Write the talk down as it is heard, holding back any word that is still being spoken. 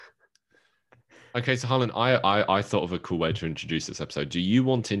Okay, so Harlan, I thought of a cool way to introduce this episode. Do you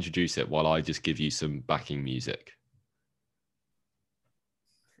want to introduce it while I just give you some backing music?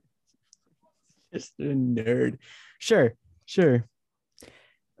 Just a nerd. Sure, sure.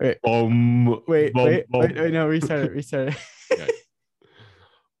 Wait, Boom, wait, boom, wait, wait, boom. wait, no, restart it, restart it. Okay.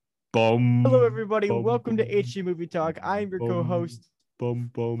 Hello, Boom, everybody. boom, Welcome to HG Movie Talk. I'm your boom, co-host, boom,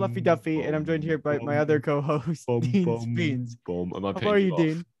 Fluffy boom, Duffy, and I'm joined boom, here by my other boom, co-host, boom, Dean boom, Speens. boom. Am I How putting are you you, off?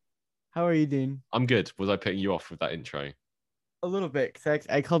 Dean? How are you, Dean? I'm good. Was I putting you off with that intro? A little bit, because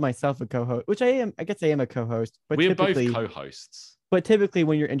I called myself a co-host, which I am. I guess I am a co-host, We are both co-hosts. but typically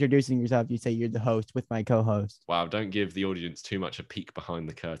when you're introducing yourself, you say you're the host with my co-host. Wow, don't give the audience too much a peek behind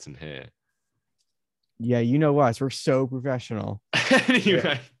the curtain here. Yeah, you know us. We're so professional.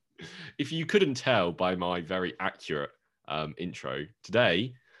 Anyway, if you couldn't tell by my very accurate intro,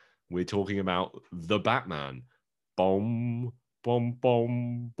 today we're talking about the Batman. Boom, boom,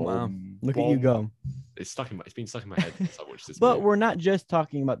 boom, Wow, boom, look at you boom. go. It's been stuck in my head since I watched this But movie. we're not just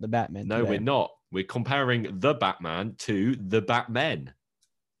talking about the Batman No, today. we're not. We're comparing the Batman to the Batmen.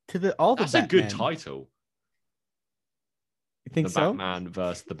 All the That's a good Batman. title. You think The so? Batman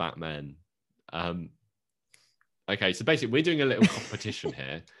versus the Batmen. Okay, so basically, we're doing a little competition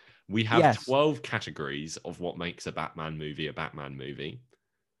here. We have Yes. 12 categories of what makes a Batman movie a Batman movie.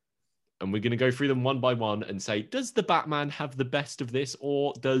 And we're going to go through them one by one and say, does the Batman have the best of this?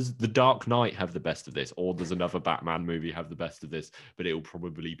 Or does the Dark Knight have the best of this? Or does another Batman movie have the best of this? But it will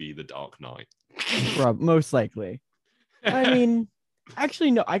probably be the Dark Knight. Most likely. I mean, actually,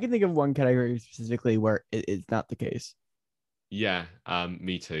 no. I can think of one category specifically where it's not the case. Yeah,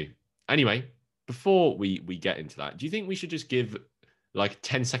 me too. Anyway, before we get into that, do you think we should just give like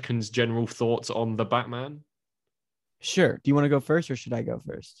 10 seconds general thoughts on the Batman? Sure. Do you want to go first or should I go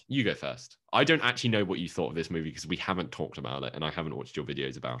first? You go first. I don't actually know what you thought of this movie because we haven't talked about it and I haven't watched your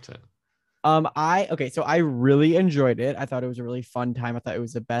videos about it. So I really enjoyed it. I thought it was a really fun time. I thought it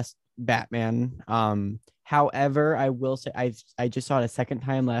was the best Batman. However, I will say I just saw it a second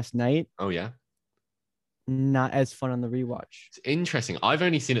time last night. Oh, yeah. Not as fun on the rewatch. It's interesting. I've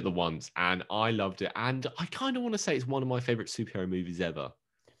only seen it the once and I loved it. And I kind of want to say it's one of my favorite superhero movies ever.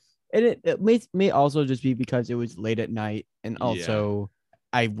 And it may also just be because it was late at night and Yeah. also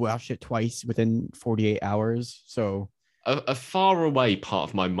I watched it twice within 48 hours. So A far away part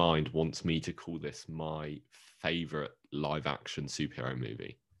of my mind wants me to call this my favorite live action superhero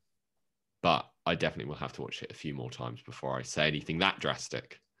movie. But I definitely will have to watch it a few more times before I say anything that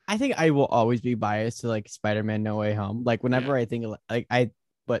drastic. I think I will always be biased to like Spider-Man No Way Home. Like whenever I think of,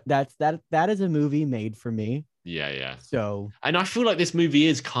 but that is a movie made for me. Yeah, yeah. So And I feel like this movie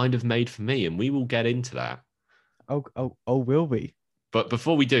is kind of made for me, and we will get into that. will we? But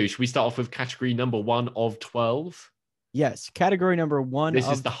before we do, should we start off with category number 1 of 12? Yes, category number 1 This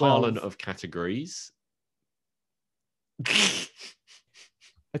of is the 12. Harlan of categories.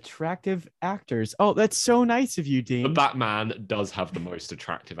 Attractive actors. Oh, that's so nice of you, Dean. The Batman does have the most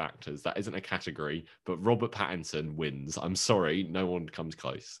attractive actors. That isn't a category, but Robert Pattinson wins. I'm sorry, no one comes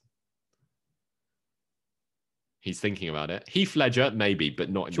close. He's thinking about it. Heath Ledger, maybe, but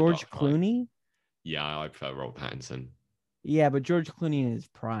not in George the Dark Knight. Clooney? Yeah, I prefer Robert Pattinson. Yeah, but George Clooney in his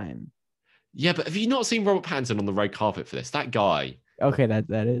prime. Yeah, but have you not seen Robert Pattinson on the red carpet for this? That guy. Okay, that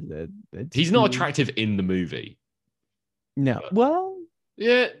is He's not attractive in the movie. No. But, well,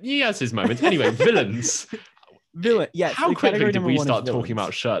 yeah, he has his moments. Anyway, villains. Yes. How quickly did we start talking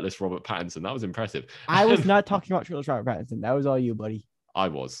about shirtless Robert Pattinson? That was impressive. I was not talking about shirtless Robert Pattinson. That was all you, buddy. I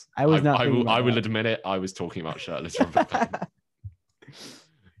was. I was not. I will admit it. I was talking about shirtless Robert Pattinson.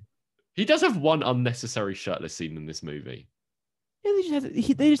 He does have one unnecessary shirtless scene in this movie. Yeah,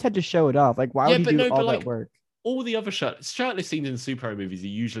 they just had to show it off. Like, why would he do all that work? All the other shirtless scenes in superhero movies are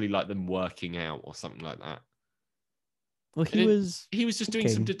usually like them working out or something like that. Well, he was just doing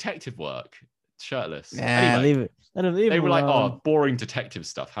some detective work, shirtless. Nah, anyway, leave it. They were like, "Oh, boring detective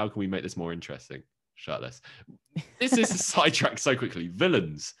stuff. How can we make this more interesting?" Shirtless. This is a sidetrack so quickly.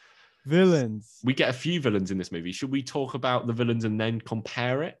 Villains. We get a few villains in this movie. Should we talk about the villains and then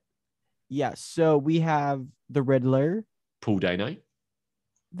compare it? Yeah. So we have the Riddler, Paul Dano,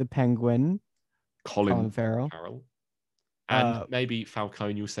 the Penguin, Colin Farrell, and maybe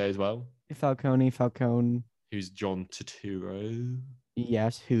Falcone. You'll say as well. Falcone, who's John Turturro.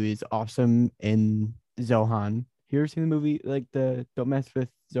 Yes, who is awesome in Zohan. You ever seen the movie like the Don't Mess with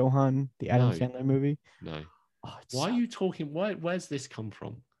Zohan, the Adam Sandler movie? No. Oh, why are you talking? Where's this come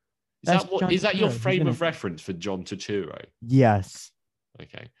from? Is That's that your frame of reference for John Turturro? Yes.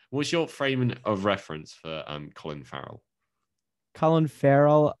 Okay. What's your frame of reference for Colin Farrell? Colin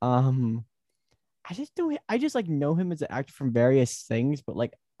Farrell, I just like know him as an actor from various things, but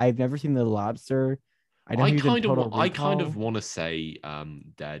like I've never seen The Lobster. I know he was in Total I kind of Recall. want to say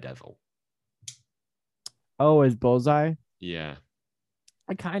Daredevil. Oh, as Bullseye. Yeah.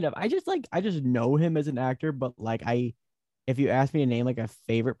 I just know him as an actor, but like if you ask me to name like a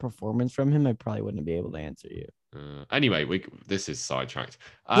favorite performance from him, I probably wouldn't be able to answer you. Anyway, this is sidetracked.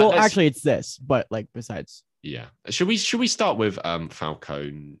 Well, actually, it's this, but like besides, yeah. Should we start with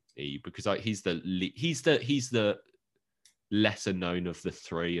Falcone because like he's the lesser known of the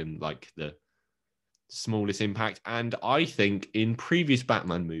three and like the smallest impact. And I think in previous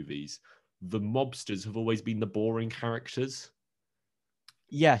Batman movies, the mobsters have always been the boring characters.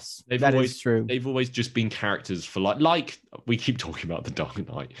 yes, that is true. They've always just been characters for like we keep talking about the Dark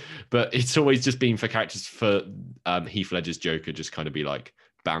Knight, but it's always just been for characters for Heath Ledger's Joker just kind of be like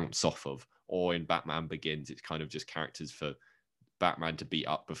bounce off of, or in Batman Begins, it's kind of just characters for Batman to beat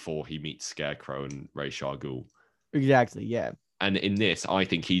up before he meets Scarecrow and Ra's al Ghul. Exactly, yeah. And in this, I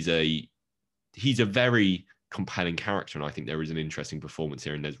think he's a very compelling character, and I think there is an interesting performance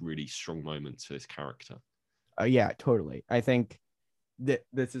here, and there's really strong moments for this character. Yeah, totally. I think that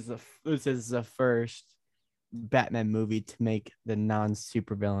this is the first Batman movie to make the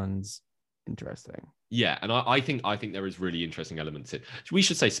non-supervillains interesting. Yeah, and I think there is really interesting elements in. We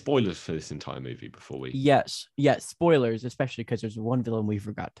should say spoilers for this entire movie before we. Yes, spoilers, especially because there's one villain we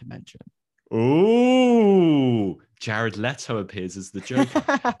forgot to mention. Oh, Jared Leto appears as the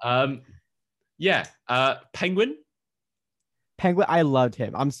Joker. Yeah, Penguin. I loved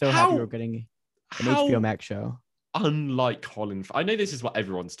him. I'm so happy we're getting an HBO Max show. Unlike Colin, I know this is what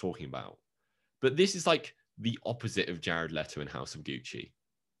everyone's talking about, but this is like the opposite of Jared Leto in House of Gucci.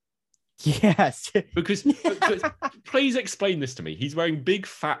 Yes. Because please explain this to me. He's wearing big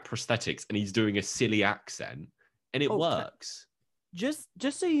fat prosthetics and he's doing a silly accent and it works. Just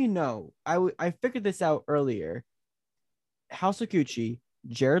so you know, I figured this out earlier. House of Gucci,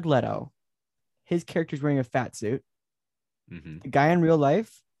 Jared Leto, his character's wearing a fat suit. Mm-hmm. The guy in real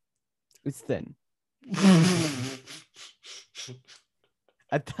life is thin.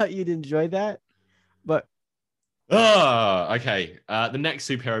 I thought you'd enjoy that, but okay. The next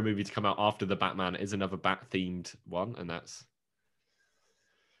superhero movie to come out after the Batman is another bat-themed one, and that's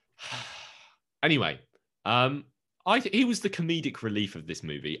anyway. He was the comedic relief of this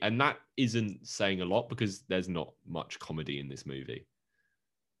movie, and that isn't saying a lot because there's not much comedy in this movie.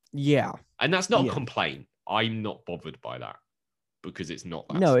 Yeah, and that's not a complaint. I'm not bothered by that because it's not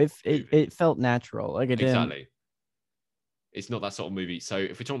that. No, it felt natural. Like it exactly. Didn't... It's not that sort of movie. So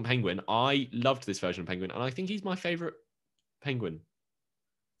if we're talking Penguin, I loved this version of Penguin, and I think he's my favorite Penguin.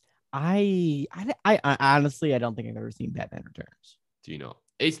 I honestly, I don't think I've ever seen Batman Returns. Do you not?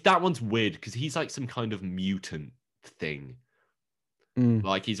 That one's weird because he's like some kind of mutant thing.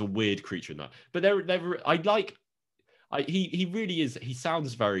 Like he's a weird creature in that. But he really is. He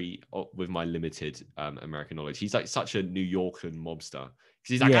sounds very, with my limited American knowledge, he's like such a New Yorker mobster. Because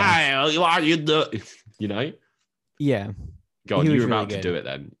he's like, hey, what are you doing? You know? Yeah. Go on, you were about to do it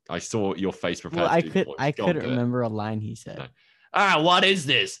then. I saw your face prepared. Well, I couldn't remember a line he said. No. What is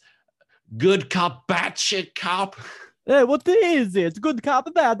this? Good cop, batshit cop? Hey, what is it? Good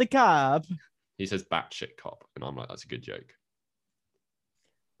cop, bad cop. He says batshit cop, and I'm like, that's a good joke.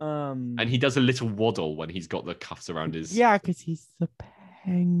 And he does a little waddle when he's got the cuffs around his. Yeah, because he's the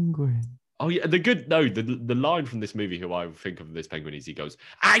Penguin. Oh yeah, the line from this movie, who I think of this Penguin, is he goes,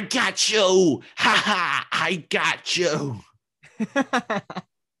 "I got you, ha ha, I got you."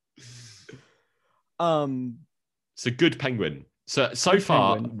 So good Penguin. So good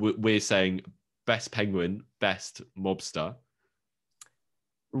far Penguin. We're saying best Penguin, best mobster,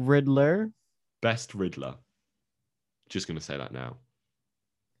 Riddler, best Riddler. Just gonna say that now.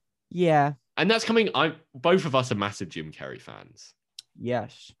 Yeah, and that's coming. Both of us are massive Jim Carrey fans.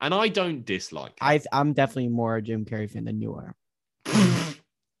 Yes, and I don't dislike him. I'm definitely more a Jim Carrey fan than you are.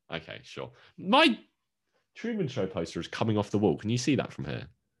 Okay, sure. My Truman Show poster is coming off the wall. Can you see that from here?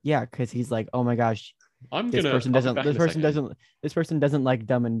 Yeah, because he's like, oh my gosh, this person doesn't like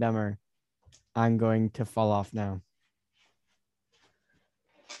Dumb and Dumber. I'm going to fall off now.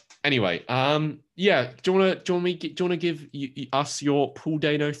 Anyway, yeah. Do you want to give us your Paul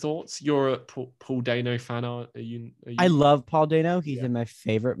Dano thoughts? You're a Paul Dano fan, are you? I love Paul Dano. He's in my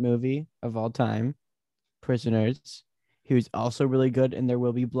favorite movie of all time, Prisoners. He was also really good in There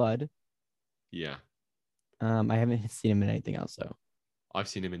Will Be Blood. Yeah. I haven't seen him in anything else though. I've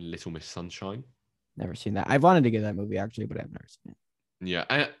seen him in Little Miss Sunshine. Never seen that. I wanted to get that movie actually, but I've never seen it.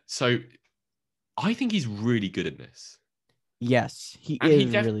 Yeah. So I think he's really good in this. Yes, he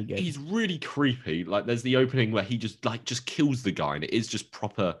is really good. He's really creepy. Like there's the opening where he just kills the guy, and it is just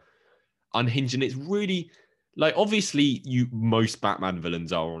proper unhinged, and it's really Like, obviously, most Batman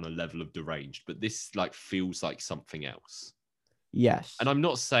villains are on a level of deranged, but this like feels like something else. Yes. And I'm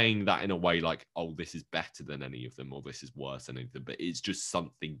not saying that in a way like, oh, this is better than any of them or this is worse than any of them, but it's just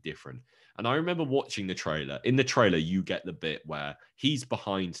something different. And I remember watching the trailer. In the trailer, you get the bit where he's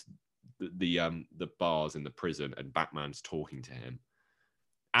behind the bars in the prison and Batman's talking to him.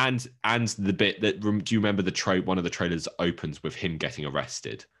 And the bit that, do you remember one of the trailers opens with him getting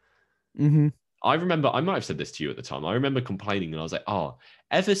arrested? Mm-hmm. I remember, I might have said this to you at the time. I remember complaining and I was like, oh,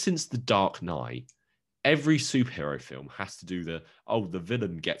 ever since The Dark Knight, every superhero film has to do the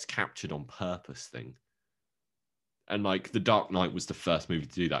villain gets captured on purpose thing. And like The Dark Knight was the first movie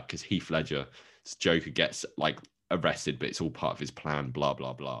to do that because Heath Ledger's Joker gets like arrested, but it's all part of his plan, blah,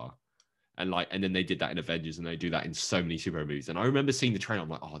 blah, blah. And then they did that in Avengers and they do that in so many superhero movies. And I remember seeing the trailer, I'm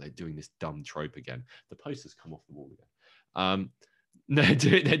like, oh, they're doing this dumb trope again. The posters come off the wall again. They're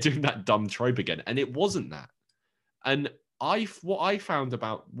doing that dumb trope again. And it wasn't that. And what I found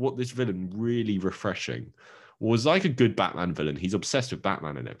about what this villain really refreshing was like a good Batman villain. He's obsessed with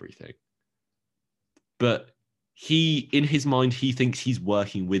Batman and everything. But in his mind, he thinks he's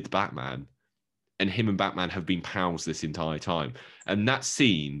working with Batman, and him and Batman have been pals this entire time. And that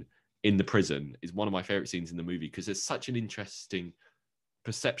scene in the prison is one of my favorite scenes in the movie because there's such an interesting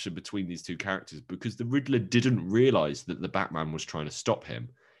perception between these two characters because the Riddler didn't realize that the Batman was trying to stop him.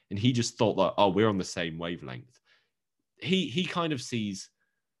 And he just thought that, oh, we're on the same wavelength. He kind of sees.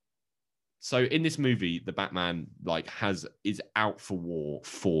 So in this movie, the Batman is out for war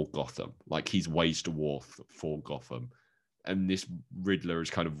for Gotham. Like he's waged a war for Gotham, and this Riddler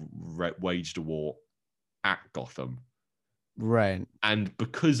has kind of waged a war at Gotham. Right. And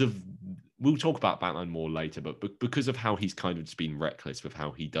we'll talk about Batman more later, but because of how he's kind of just been reckless with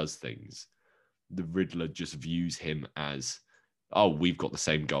how he does things, the Riddler just views him as, oh, we've got the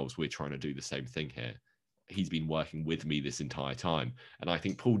same goals. We're trying to do the same thing here. He's been working with me this entire time. And I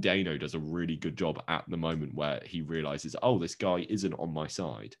think Paul Dano does a really good job at the moment where he realizes, oh, this guy isn't on my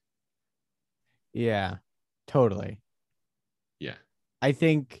side. Yeah, totally. Yeah. I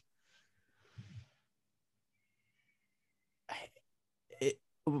think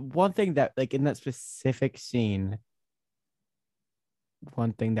one thing that like in that specific scene,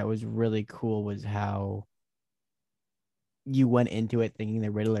 one thing that was really cool was how you went into it thinking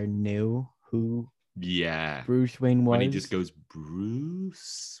the Riddler knew who Bruce Wayne was. When he just goes,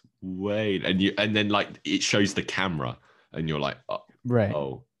 Bruce Wayne. And then like it shows the camera and you're like, oh. Right.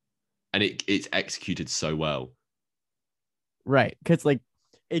 Oh. And it's executed so well. Right. Because like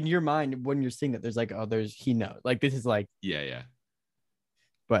in your mind, when you're seeing that, there's like, oh, he knows. Like this is like, yeah.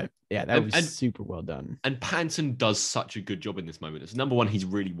 But yeah, that was super well done. And Pattinson does such a good job in this moment. It's number one, he's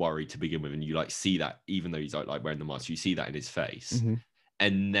really worried to begin with, and you like see that even though he's like wearing the mask, you see that in his face. Mm-hmm.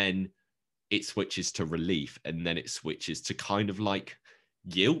 And then it switches to relief, and then it switches to kind of like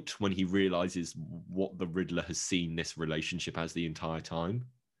guilt when he realizes what the Riddler has seen this relationship as the entire time.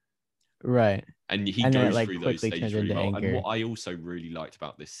 Right. And he goes through those stages really well. And what I also really liked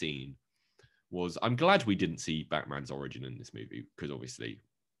about this scene was I'm glad we didn't see Batman's origin in this movie because obviously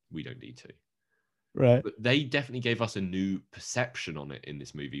we don't need to. Right. But they definitely gave us a new perception on it in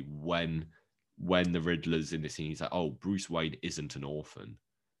this movie when the Riddler's in this scene, he's like, oh, Bruce Wayne isn't an orphan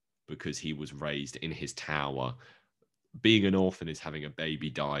because he was raised in his tower. Being an orphan is having a baby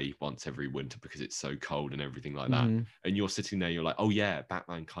die once every winter because it's so cold and everything like that. Mm-hmm. And you're sitting there, you're like, oh yeah,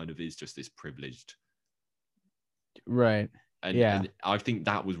 Batman kind of is just this privileged. Right. And I think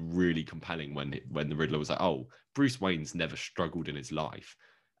that was really compelling when the Riddler was like, oh, Bruce Wayne's never struggled in his life.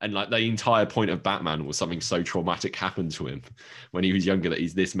 And like the entire point of Batman was something so traumatic happened to him when he was younger that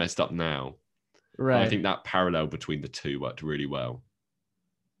he's this messed up now. Right. And I think that parallel between the two worked really well.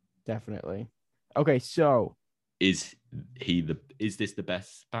 Definitely. Okay, so is this the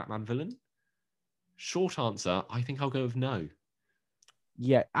best Batman villain? Short answer, I think I'll go with no.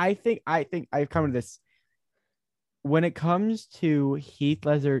 Yeah, I think I've come to this. When it comes to Heath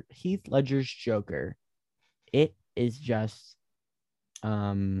Ledger's Joker, it is just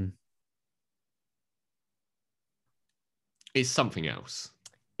it's something else.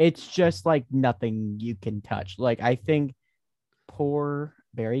 It's just like nothing you can touch. Like I think poor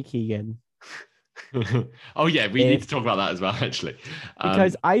Barry Keoghan. Oh yeah, we need to talk about that as well, actually.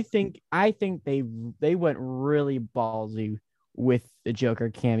 Because I think they went really ballsy with the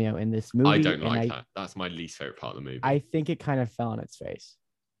Joker cameo in this movie. I don't like that. That's my least favorite part of the movie. I think it kind of fell on its face.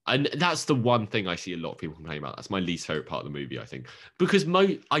 And that's the one thing I see a lot of people complaining about. That's my least favorite part of the movie, I think. Because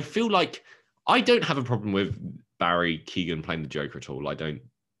I feel like I don't have a problem with Barry Keoghan playing the Joker at all. I don't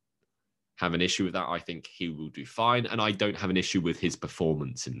have an issue with that. I think he will do fine. And I don't have an issue with his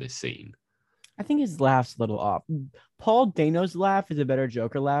performance in this scene. I think his laugh's a little off. Paul Dano's laugh is a better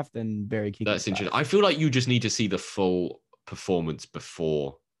Joker laugh than Barry Keoghan's That's interesting. laugh. I feel like you just need to see the full performance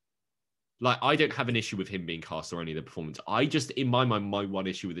before. Like, I don't have an issue with him being cast or any of the performance. I just, in my mind, my one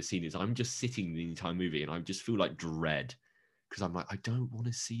issue with the scene is I'm just sitting the entire movie and I just feel like dread because I'm like, I don't want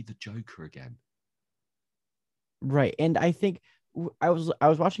to see the Joker again. Right. And I think I was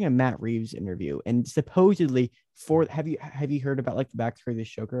watching a Matt Reeves interview, and supposedly for have you heard about like the backstory of this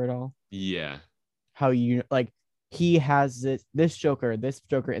Joker at all? Yeah. How you like he has this Joker in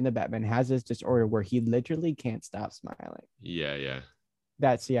the Batman has this disorder where he literally can't stop smiling. Yeah. Yeah.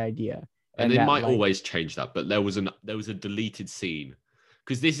 That's the idea. And And they that might like always change that, but there was a deleted scene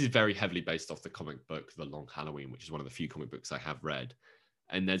because this is very heavily based off the comic book The Long Halloween, which is one of the few comic books I have read.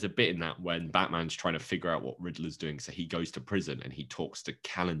 And there's a bit in that when Batman's trying to figure out what Riddler's doing, so he goes to prison and he talks to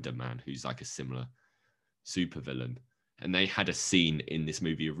Calendar Man, who's like a similar supervillain. And they had a scene in this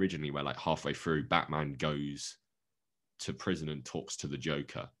movie originally where, like, halfway through, Batman goes to prison and talks to the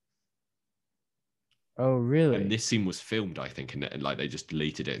Joker. oh And really? this scene was filmed, I think, and like they just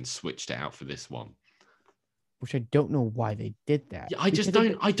deleted it and switched it out for this one. Which I don't know why they did that. Yeah, I just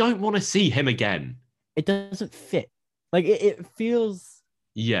Because don't. I don't want to see him again. it doesn't fit. Like it feels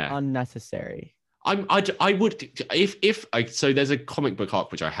Yeah, unnecessary. I would if I so there's a comic book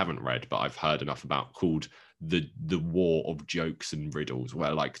arc which I haven't read but I've heard enough about called the War of Jokes and Riddles,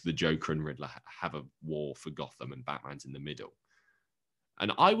 where like the Joker and Riddler have a war for Gotham and Batman's in the middle.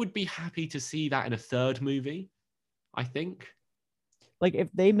 And I would be happy to see that in a third movie, I think. Like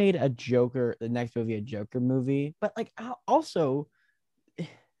if they made the next movie a Joker movie, but like also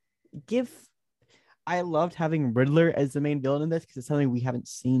give I loved having Riddler as the main villain in this because it's something we haven't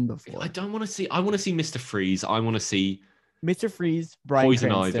seen before. I don't want to see. I want to see Mr. Freeze. I want to see Mr. Freeze, Bryan Poison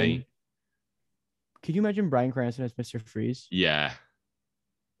Cranston. Ivy. Could you imagine Bryan Cranston as Mr. Freeze? Yeah,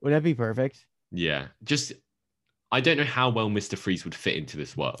 Would that be perfect? yeah. Just I don't know how well Mr. Freeze would fit into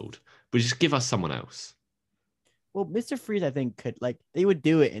this world, but just give us someone else. Well, Mr. Freeze, I think could like they would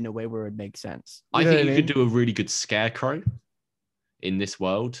do it in a way where it would make sense. I think you could do a really good Scarecrow in this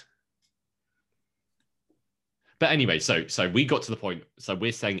world. But anyway, so we got to the point. So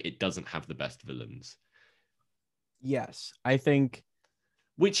we're saying it doesn't have the best villains. Yes, I think.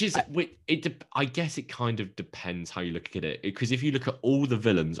 Which is, I guess it kind of depends how you look at it. Because if you look at all the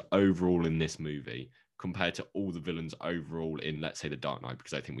villains overall in this movie compared to all the villains overall in, let's say, The Dark Knight,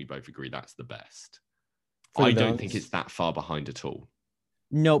 because I think we both agree that's the best. I don't think it's that far behind at all.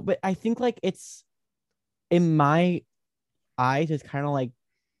 No, but I think like it's in my eyes, it's kind of like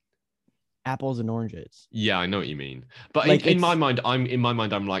apples and oranges. Yeah, I know what you mean. But like in my mind,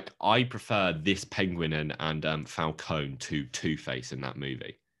 I'm like, I prefer this Penguin and Falcone to Two-Face in that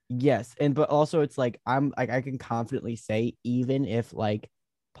movie. Yes, and but also it's like I'm like I can confidently say even if like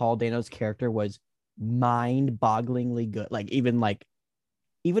Paul Dano's character was mind-bogglingly good, like even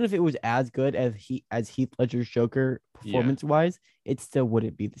if it was as good as Heath Ledger's Joker performance-wise, it still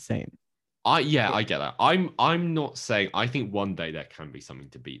wouldn't be the same. I get that. I'm not saying I think one day there can be something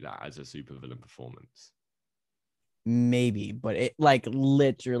to beat that as a supervillain performance. Maybe, but it like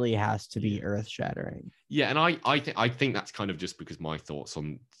literally has to be earth-shattering. Yeah, and I think that's kind of just because my thoughts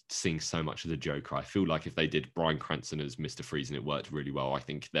on seeing so much of the Joker. I feel like if they did Bryan Cranston as Mr. Freeze and it worked really well, I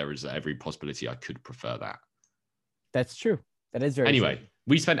think there is every possibility I could prefer that. That's true. That is very anyway, true.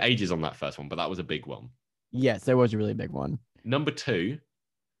 We spent ages on that first one, but that was a big one. Yes, there was a really big one. Number 2,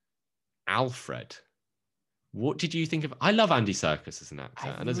 Alfred. What did you think of? I love Andy Serkis as an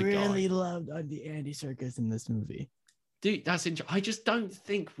actor and as a guy. I really loved Andy Serkis in this movie. Dude, that's interesting. I just don't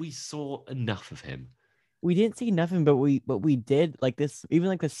think we saw enough of him. We didn't see nothing, but we did like this. Even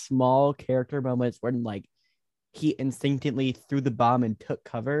like the small character moments when like he instinctively threw the bomb and took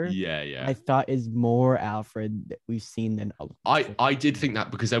cover. Yeah. I thought is more Alfred that we've seen than. I did think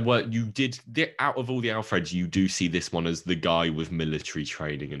that because out of all the Alfreds, you do see this one as the guy with military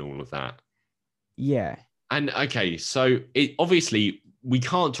training and all of that. Yeah. And okay, so obviously we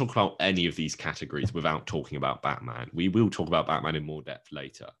can't talk about any of these categories without talking about Batman. We will talk about Batman in more depth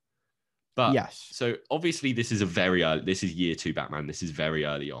later. But yes, so obviously this is this is year 2 Batman. This is very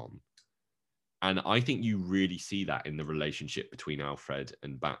early on. And I think you really see that in the relationship between Alfred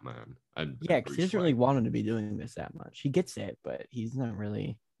and Batman. And because he doesn't really want him to be doing this that much. He gets it, but he's not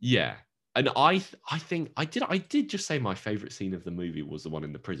really. Yeah. And I think I did just say my favorite scene of the movie was the one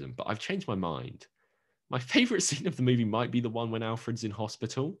in the prison, but I've changed my mind. My favorite scene of the movie might be the one when Alfred's in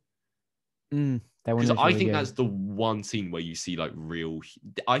hospital. That one. Because I really think good. that's the one scene where you see like real.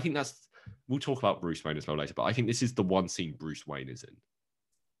 I think we'll talk about Bruce Wayne as well later, but I think this is the one scene Bruce Wayne is in.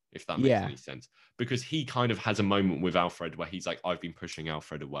 if that makes Yeah. any sense. Because he kind of has a moment with Alfred where he's like, I've been pushing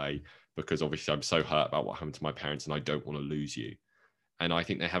Alfred away because obviously I'm so hurt about what happened to my parents and I don't want to lose you. And I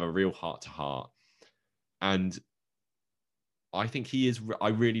think they have a real heart to heart. And I think I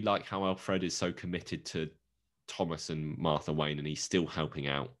really like how Alfred is so committed to Thomas and Martha Wayne and he's still helping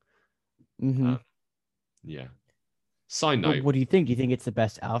out. Mm-hmm. Yeah. Side note. What do you think? Do you think it's the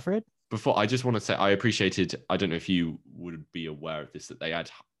best Alfred? Before, I just want to say I appreciated, I don't know if you would be aware of this, that they had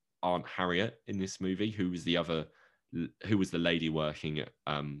Aunt Harriet in this movie, who was the lady working at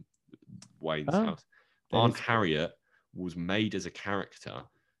Wayne's house. Aunt Harriet was made as a character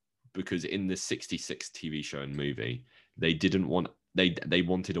because in the 66 TV show and movie, they didn't want, they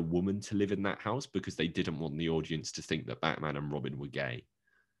wanted a woman to live in that house because they didn't want the audience to think that Batman and Robin were gay.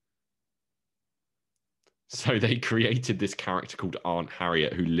 So they created this character called Aunt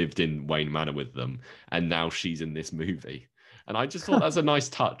Harriet who lived in Wayne Manor with them, and now she's in this movie. And I just thought that's a nice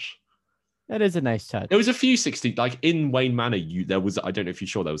touch. That is a nice touch. There was a few 60, like in Wayne Manor, there was, I don't know if you're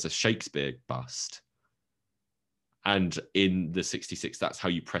sure, there was a Shakespeare bust. And in the 66, that's how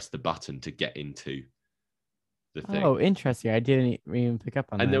you press the button to get into the thing. Oh, interesting. I didn't even pick up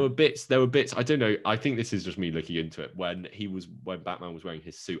on that. And there were bits, I don't know, I think this is just me looking into it, when Batman was wearing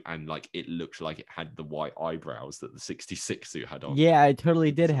his suit and like it looked like it had the white eyebrows that the 66 suit had on. Yeah, I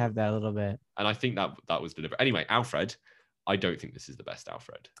totally did have that a little bit. And I think that was deliberate. Anyway, Alfred, I don't think this is the best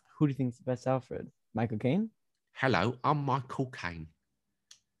Alfred. Who do you think is the best Alfred? Michael Caine? Hello, I'm Michael Caine.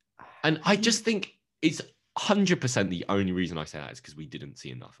 And I just think it's 100% the only reason I say that is because we didn't see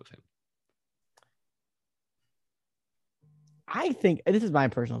enough of him. I think this is my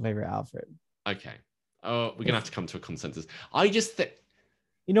personal favorite Alfred. Okay. Oh, we're gonna have to come to a consensus. I just think,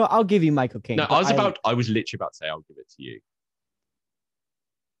 you know, I'll give you Michael Caine. No, I was literally about to say I'll give it to you.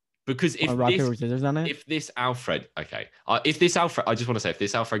 Because if this Alfred, okay, if this Alfred, I just want to say, if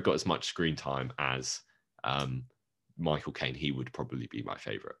this Alfred got as much screen time as Michael Caine, he would probably be my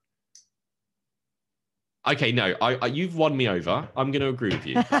favorite. Okay, no, you've won me over. I'm going to agree with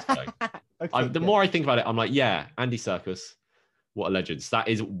you. Okay, the more I think about it, I'm like, yeah, Andy Serkis, what a legend. So that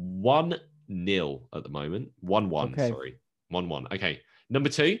is 1-0 at the moment. 1-1, okay. Sorry. 1-1. Okay, number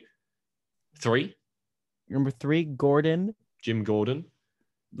 2, 3. Number 3, Gordon. Jim Gordon.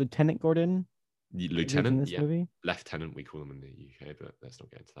 Lieutenant Gordon. Lieutenant, in this movie? Lieutenant, we call them in the UK, but let's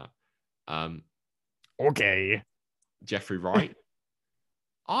not get into that. Okay. Jeffrey Wright.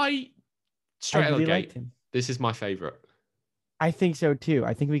 Straight out of the gate, this is my favorite. I think so too.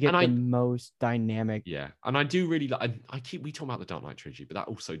 I think we get the most dynamic. Yeah, and I do really like. We talk about the Dark Knight trilogy, but that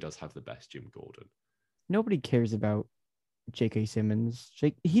also does have the best Jim Gordon. Nobody cares about J.K. Simmons.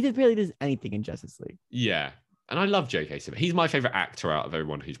 He barely does anything in Justice League. Yeah, and I love J.K. Simmons. He's my favorite actor out of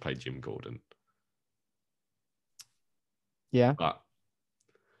everyone who's played Jim Gordon. Yeah. But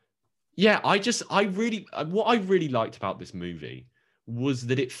yeah, what I really liked about this movie was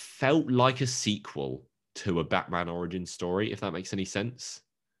that it felt like a sequel to a Batman origin story, if that makes any sense.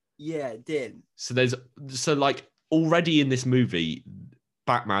 Yeah, it did. So like already in this movie,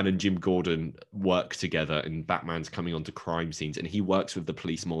 Batman and Jim Gordon work together and Batman's coming onto crime scenes and he works with the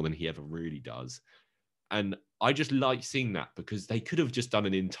police more than he ever really does. And I just like seeing that because they could have just done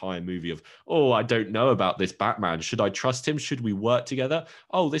an entire movie of, oh, I don't know about this Batman. Should I trust him? Should we work together?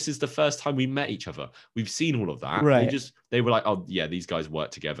 Oh, this is the first time we met each other. We've seen all of that. Right. They were like, oh, yeah, these guys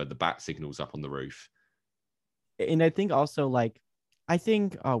work together. The bat signal's up on the roof. And I think also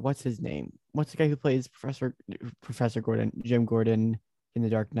what's his name? What's the guy who plays Professor Gordon, Jim Gordon in the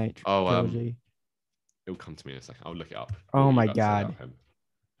Dark Knight trilogy? It'll come to me in a second. I'll look it up. Oh my God.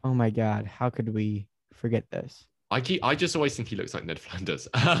 Oh my God. How could we forget this? I just always think he looks like Ned Flanders.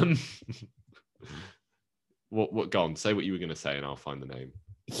 What go on, say what you were gonna say and I'll find the name.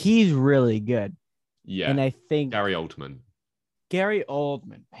 He's really good. Yeah. And I think Gary Oldman,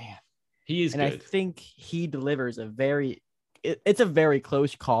 man. He is good. And I think he delivers it's a very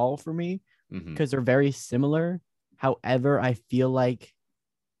close call for me because they're very similar. However, I feel like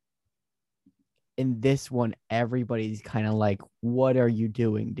in this one, everybody's kind of like, what are you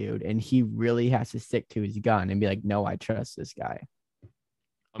doing, dude? And he really has to stick to his gun and be like, no, I trust this guy.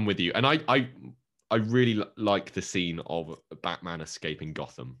 I'm with you. And I really like the scene of Batman escaping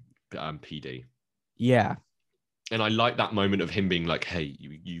Gotham PD. Yeah. And I like that moment of him being like, hey,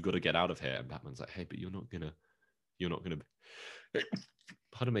 you got to get out of here. And Batman's like, hey, but you're not gonna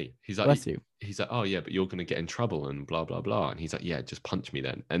pardon me. He's like, bless you. He's like, oh yeah, but you're gonna get in trouble and blah blah blah. And he's like, yeah, just punch me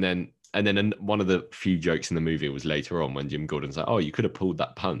then. And then one of the few jokes in the movie was later on when Jim Gordon's like, oh, you could have pulled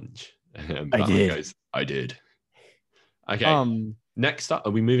that punch. And Batman goes, I did. Okay. Next up,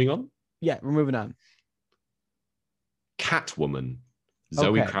 are we moving on? Yeah, we're moving on. Catwoman.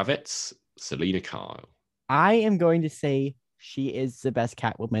 Zoe Okay. Kravitz, Selena Kyle. I am going to say she is the best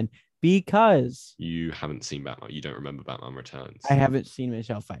Catwoman because You haven't seen Batman. You don't remember Batman I Returns. haven't seen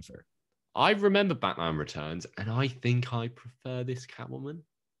Michelle Pfeiffer. I remember Batman Returns, and I think I prefer this Catwoman.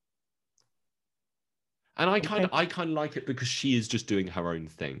 And Okay. I kind of like it because she is just doing her own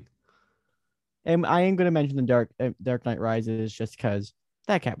thing. And I am going to mention the Dark Knight Rises just because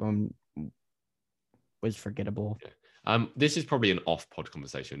that Catwoman was forgettable. Yeah. This is probably an off-pod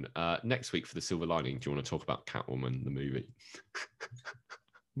conversation. Next week for the Silver Lining, do you want to talk about Catwoman, the movie?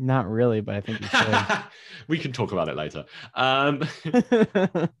 Not really, but I think we should. We can talk about it later.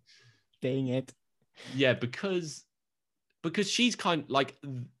 Dang it. Yeah, because she's kind of like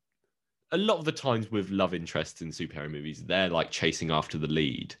a lot of the times with love interests in superhero movies, they're like chasing after the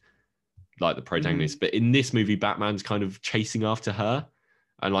lead, like the protagonist. But in this movie, Batman's kind of chasing after her,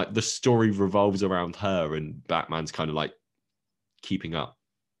 and like the story revolves around her, and Batman's kind of like keeping up.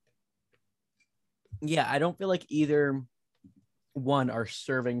 Yeah, I don't feel like either one are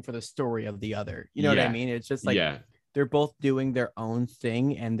serving for the story of the other. You know what I mean? It's just like they're both doing their own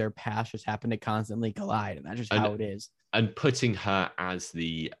thing and their paths just happen to constantly collide. And that's just how it is. And putting her as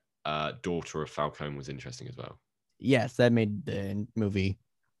the daughter of Falcone was interesting as well. Yes, that made the movie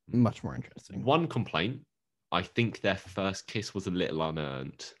much more interesting. One complaint, I think their first kiss was a little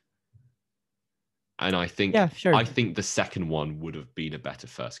unearned. And I think I think the second one would have been a better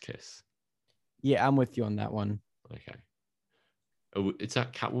first kiss. Yeah, I'm with you on that one. Okay. Oh, is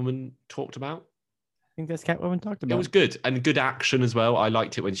that Catwoman talked about? I think that's Catwoman talked about. It was good and good action as well. I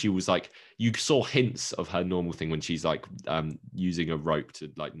liked it when she was like, you saw hints of her normal thing when she's like using a rope to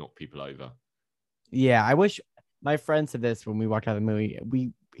like knock people over. Yeah, I wish my friend said this when we walked out of the movie.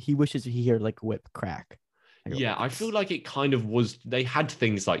 He wishes he heard like whip crack. Yeah, I feel like it kind of was. They had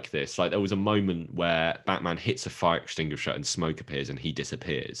things like this. Like there was a moment where Batman hits a fire extinguisher and smoke appears and he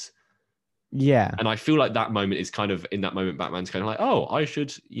disappears. Yeah. And I feel like that moment is kind of, in that moment, Batman's kind of like, oh, I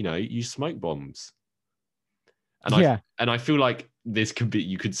should, use smoke bombs. And I feel like this could be,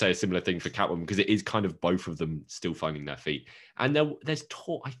 you could say a similar thing for Catwoman because it is kind of both of them still finding their feet. And there's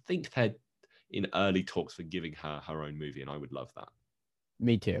talk, I think they're in early talks for giving her her own movie, and I would love that.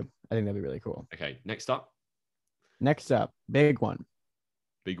 Me too. I think that'd be really cool. Okay, next up. Big one.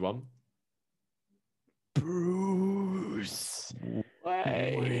 Big one. Bruce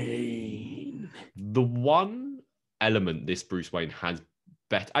Wayne. The one element this Bruce Wayne has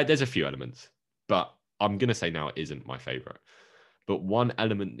better, there's a few elements, but I'm going to say now it isn't my favorite. But one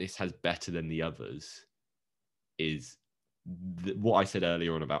element this has better than the others is what I said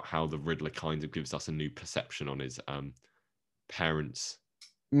earlier on about how the Riddler kind of gives us a new perception on his parents'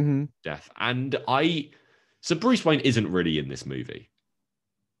 death. And so Bruce Wayne isn't really in this movie.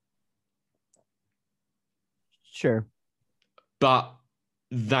 Sure. But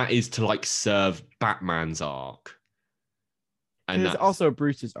that is to like serve Batman's arc. And it's also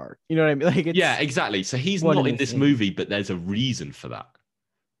Bruce's arc. You know what I mean? Like, yeah, exactly. So he's not in this movie, but there's a reason for that.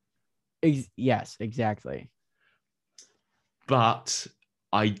 Yes, exactly. But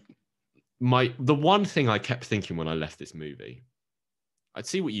the one thing I kept thinking when I left this movie, I'd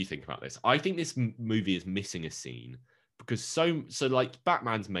see what you think about this. I think this movie is missing a scene because so like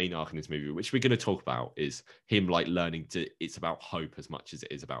Batman's main arc in this movie, which we're going to talk about, is him like learning it's about hope as much as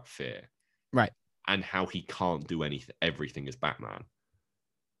it is about fear. Right. And how he can't do everything as Batman.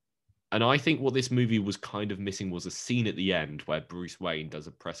 And I think what this movie was kind of missing was a scene at the end where Bruce Wayne does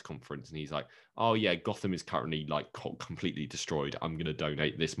a press conference and he's like, oh yeah, Gotham is currently like completely destroyed. I'm going to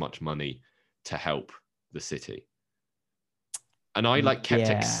donate this much money to help the city. And I like kept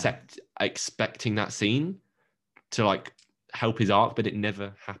expecting that scene to like help his arc, but it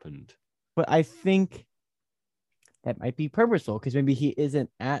never happened. But I think that might be purposeful because maybe he isn't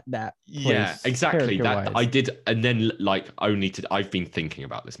at that place. Yeah, exactly. That I did, and then like I've been thinking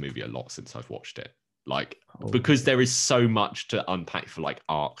about this movie a lot since I've watched it. Like because there is so much to unpack for like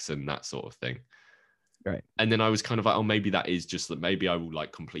arcs and that sort of thing. Right. And then I was kind of like, oh, maybe that is just that. Maybe I will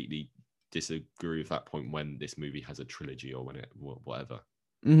like completely disagree with that point when this movie has a trilogy or when it whatever.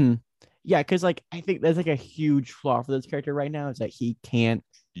 Mm-hmm. Yeah, because like I think there's like a huge flaw for this character right now is that he can't.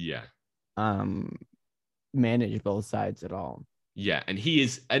 Yeah. Manage both sides at all. Yeah, and he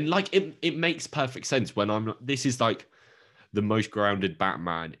is, and like it makes perfect sense when this is like the most grounded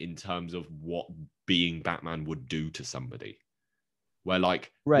Batman in terms of what being Batman would do to somebody. Where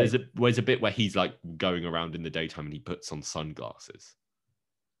like there's a bit where he's like going around in the daytime and he puts on sunglasses.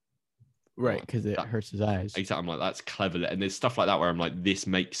 Right, because it hurts his eyes. Exactly. I'm like, that's clever. And there's stuff like that where I'm like, this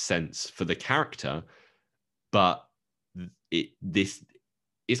makes sense for the character, but it's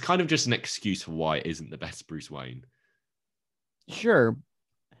kind of just an excuse for why it isn't the best Bruce Wayne. Sure,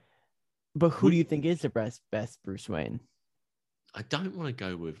 but who do Would you think is the best Bruce Wayne? I don't want to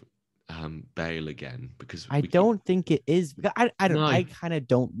go with Bale again because I we keep don't think it is. I don't. no. I kind of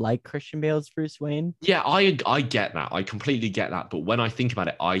don't like Christian Bale's Bruce Wayne. Yeah, I get that. I completely get that. But when I think about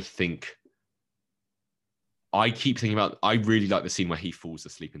it, I keep thinking about. I really like the scene where he falls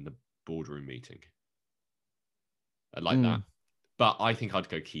asleep in the boardroom meeting. I like that. Mm, But I think I'd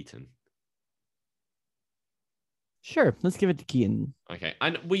go Keaton. sure, let's give it to Keaton. Okay,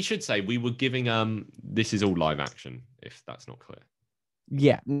 and we should say we were giving this is all live action. If that's not clear.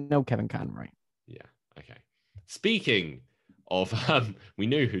 Yeah, no Kevin Conroy. Yeah. Okay. Speaking of, we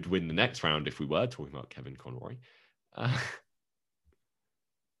knew who'd win the next round if we were talking about Kevin Conroy. Uh,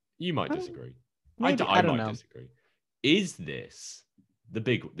 you might disagree. Maybe I I don't might know. disagree. Is this the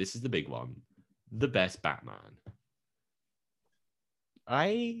big? This is the big one. The best Batman.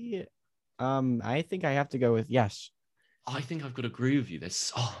 I I think I have to go with yes. I think I've got to agree with you.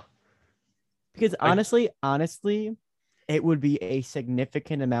 This. Oh, Because I, honestly, it would be a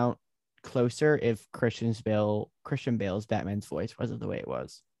significant amount closer if Christian Bale's Batman's voice wasn't the way it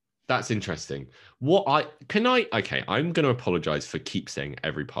was. that's interesting. What I can I? Okay, I'm going to apologize for keep saying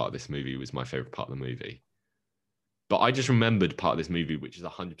every part of this movie was my favorite part of the movie. But I just remembered part of this movie, which is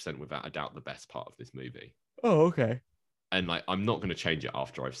 100% without a doubt the best part of this movie. Oh, okay. And like, I'm not going to change it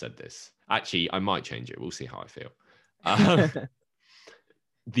after I've said this. Actually, I might change it. We'll see how I feel. Um,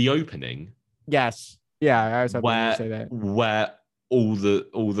 the opening, Yes. Yeah, I was hoping you where say that. where all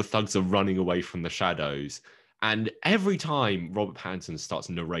the thugs are running away from the shadows, and every time Robert Pattinson starts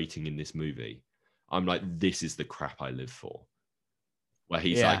narrating in this movie, I'm like, this is the crap I live for. Where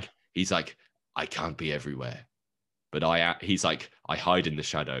Yeah. he's like, I can't be everywhere, but he's like, I hide in the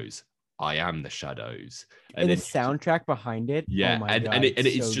shadows. I am the shadows. And And the then soundtrack behind it. Oh yeah, my and god, it's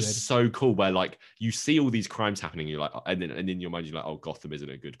it's so good. just so cool where like you see all these crimes happening, you're like, and in your mind you're like, oh, Gotham isn't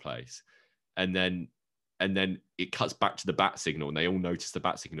a good place, and then it cuts back to the bat signal, and they all notice the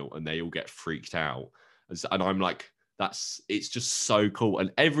bat signal, and they all get freaked out, and I'm like, it's just so cool.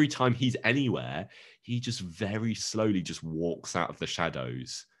 And every time he's anywhere, he just very slowly just walks out of the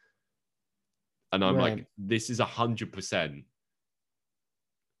shadows, and I'm Right. like, this is 100%.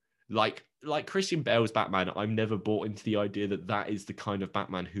 Like Christian Bale's Batman, I'm never bought into the idea that that is the kind of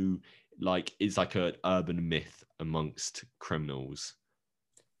Batman who like is like an urban myth amongst criminals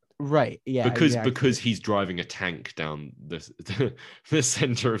Right. Yeah, because exactly. he's driving a tank down the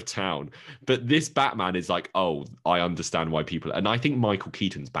center of town. But this Batman is like, oh, I understand why people, and I think Michael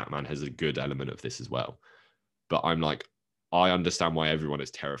Keaton's Batman has a good element of this as well. But I'm like, I understand why everyone is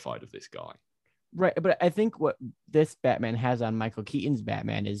terrified of this guy. Right. But I think what this Batman has on Michael Keaton's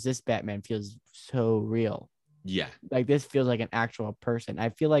Batman is this Batman feels so real. Yeah, Like this feels like an actual person. I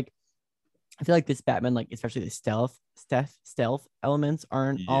feel like this Batman, like especially the stealth elements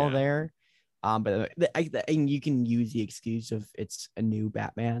aren't all yeah. there. But and you can use the excuse of it's a new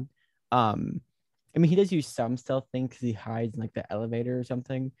Batman. I mean he does use some stealth thing because he hides in like the elevator or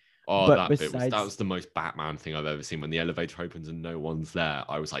something. Oh, But that besides, was the most Batman thing I've ever seen. When the elevator opens and no one's there,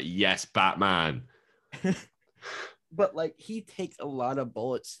 I was like, yes, Batman. but like he takes a lot of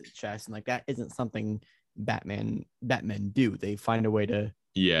bullets to the chest, and like that isn't something Batmen do. They find a way to,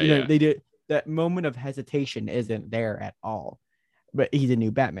 Yeah, yeah. they do that moment of hesitation isn't there at all. But he's a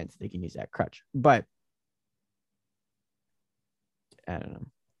new Batman, so they can use that crutch. But I don't know.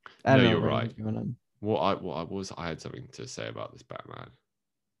 I No, don't know you're where right. he's going on. I had something to say about this Batman.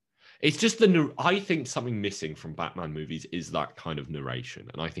 It's just I think something missing from Batman movies is that kind of narration,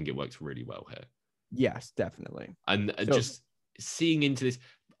 and I think it works really well here. Yes, definitely. And So just seeing into this,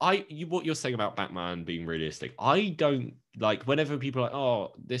 what you're saying about Batman being realistic, I don't like whenever people are like,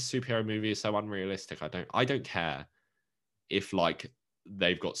 oh, this superhero movie is so unrealistic. I don't care if like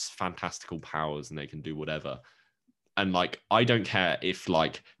they've got fantastical powers and they can do whatever. And like, I don't care if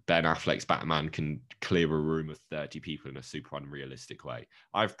like Ben Affleck's Batman can clear a room of 30 people in a super unrealistic way.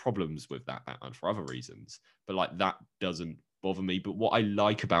 I have problems with that Batman for other reasons, but like that doesn't bother me. But what I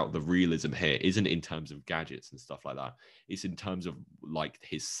like about the realism here isn't in terms of gadgets and stuff like that. It's in terms of like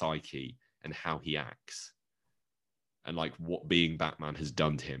his psyche and how he acts and like what being Batman has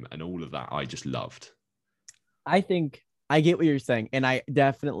done to him and all of that. I just loved. I think I get what you're saying, and I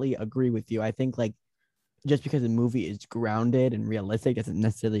definitely agree with you. I think like just because a movie is grounded and realistic doesn't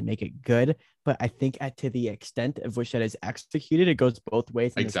necessarily make it good. But I think to the extent of which that is executed, it goes both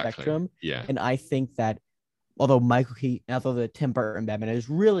ways on the Exactly. spectrum. Yeah. And I think that although the Tim Burton Batman is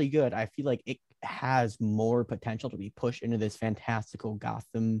really good, I feel like it has more potential to be pushed into this fantastical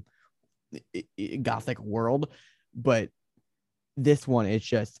Gothic world. But this one is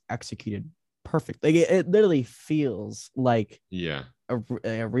just executed perfect. Like it literally feels like Yeah.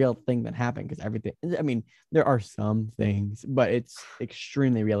 a real thing that happened because everything. I mean, there are some things, but it's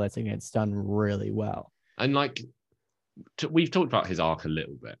extremely realistic and it's done really well. And like we've talked about his arc a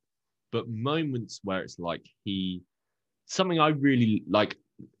little bit, but moments where it's like something I really like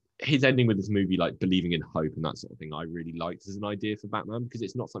his ending with this movie, like believing in hope and that sort of thing, I really liked as an idea for Batman because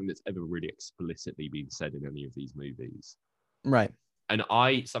it's not something that's ever really explicitly been said in any of these movies. Right. And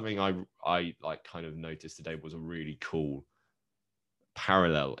something I like kind of noticed today was a really cool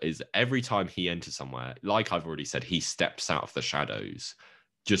parallel is every time he enters somewhere, like I've already said, he steps out of the shadows.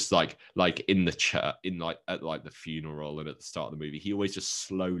 Just like in the church, in like at like the funeral and at the start of the movie, he always just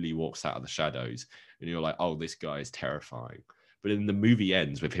slowly walks out of the shadows, and you're like, oh, this guy is terrifying. But then the movie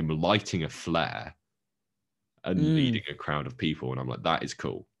ends with him lighting a flare and leading a crowd of people, and I'm like, that is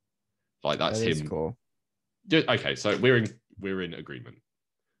cool. Like that's that is him. cool. Okay, so we're in agreement.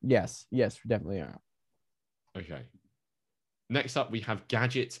 Yes, we definitely are. Okay. Next up, we have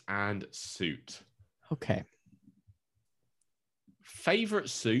gadgets and suit. Okay. Favorite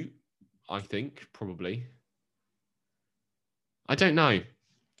suit, I think, probably. I don't know.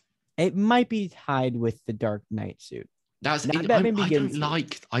 It might be tied with the Dark Knight suit. That's Not it. Batman I Begins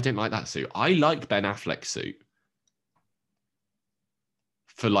don't like that suit. I like Ben Affleck's suit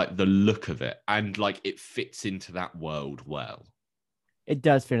for like the look of it and like it fits into that world well. It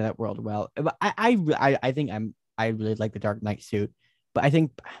does fit in that world well. But I think I really like the Dark Knight suit, but I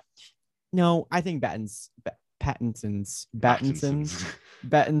think Pattinson's.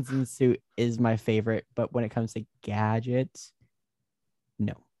 Battinson's suit is my favorite. But when it comes to gadgets,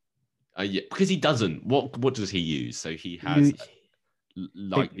 no. Yeah, because he doesn't. What does he use? So he has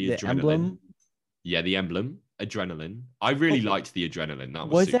like the adrenaline. Emblem. Yeah, the emblem, adrenaline. I really liked the adrenaline. That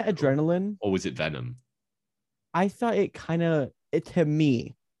was that cool. adrenaline, or was it Venom? I thought it kind of it to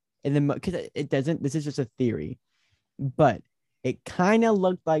me, and then because it doesn't. This is just a theory, but it kind of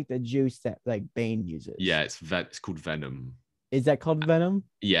looked like the juice that like Bane uses. Yeah, it's called Venom. Is that called Venom?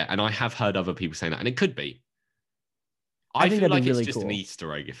 Yeah, and I have heard other people saying that, and it could be. I feel like it's just an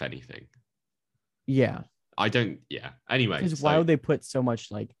Easter egg, if anything. Yeah. I don't. Yeah. Anyway, because why would they put so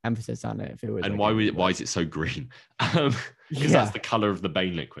much like emphasis on it if it was? And like, why is it so green? Because that's the color of the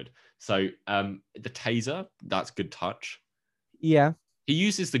Bane liquid. So the taser, that's good touch. Yeah. He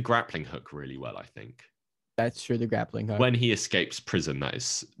uses the grappling hook really well, I think. That's true. The grappling hook. When he escapes prison, that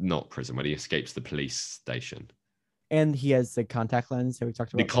is not prison. When he escapes the police station. And he has the contact lens that we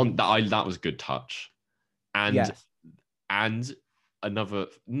talked about. That was good touch. And yes. And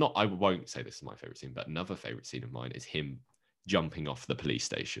I won't say this is my favorite scene, but another favorite scene of mine is him jumping off the police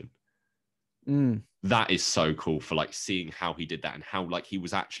station. That is so cool for like seeing how he did that and how like he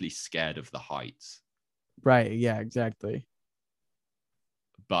was actually scared of the heights. Right. Yeah, exactly.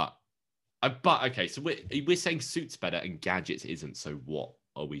 But okay, so we're saying suits better and gadgets isn't. So what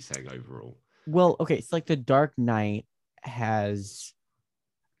are we saying overall? Well, okay, it's like the Dark Knight has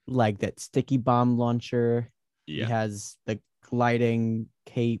like that sticky bomb launcher. Yeah. He has the gliding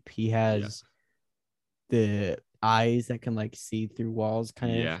cape. He has the eyes that can like see through walls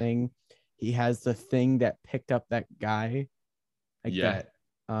kind of thing. He has the thing that picked up that guy. Like that.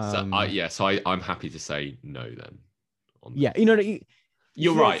 So I'm happy to say no then. Yeah, you know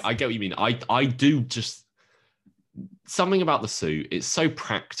you're right. I get what you mean. I do just something about the suit. It's so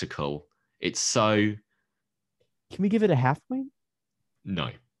practical. It's so. Can we give it a half point? No.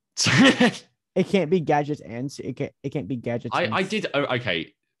 It can't be gadgets and it can't be gadgets. I did. Oh,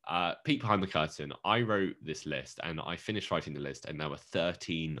 okay. Peek behind the curtain. I wrote this list and I finished writing the list, and there were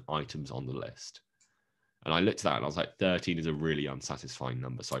 13 items on the list. And I looked at that and I was like, 13 is a really unsatisfying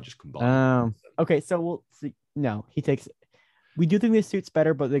number, so I just combined. Okay, so we'll see. No, he takes. We do think this suit's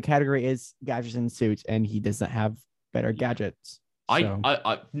better, but the category is gadgets and suits, and he doesn't have better gadgets. So.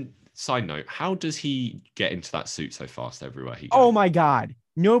 I side note, how does he get into that suit so fast everywhere he goes? Oh my god.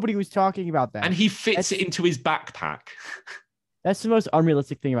 Nobody was talking about that. And he fits it into his backpack. That's the most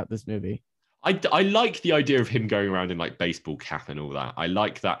unrealistic thing about this movie. I like the idea of him going around in like baseball cap and all that. I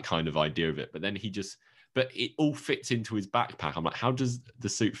like that kind of idea of it. But then but it all fits into his backpack. I'm like, how does the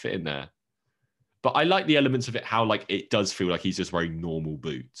suit fit in there? But I like the elements of it, how like it does feel like he's just wearing normal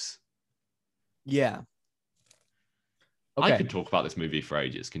boots. Yeah. Okay. I could talk about this movie for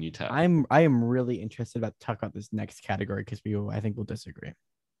ages. Can you tell? I am really interested about to talk about this next category because I think we'll disagree.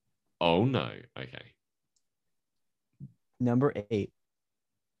 Oh no. Okay. Number 8,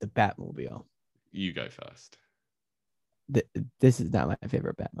 the Batmobile. You go first. This is not my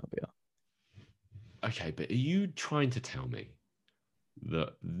favorite Batmobile. Okay, but are you trying to tell me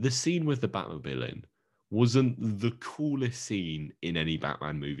that the scene with the Batmobile in wasn't the coolest scene in any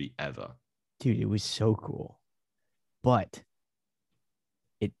Batman movie ever? Dude, it was so cool. But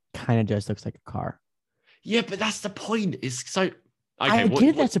it kind of just looks like a car. Yeah, but that's the point. It's so okay. I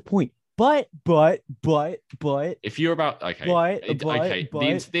get that's the point. But if you're about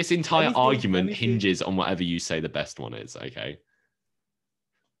this entire argument hinges on whatever you say the best one is. Okay,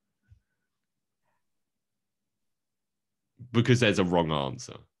 because there's a wrong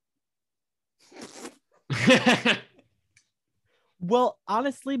answer. Well,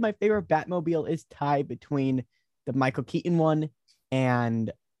 honestly, my favorite Batmobile is tied between the Michael Keaton one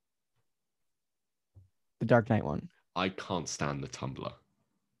and the Dark Knight one. I can't stand the Tumbler.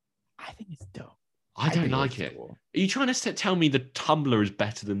 I think it's dope. I don't like it. Cool. Are you trying to tell me the Tumbler is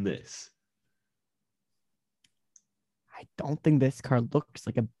better than this? I don't think this car looks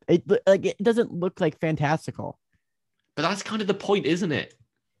like it doesn't look like fantastical. But that's kind of the point, isn't it?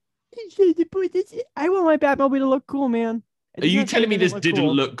 I want my Batmobile to look cool, man. Are you telling me this didn't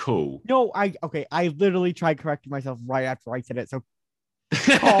look cool? No, I literally tried correcting myself right after I said it. So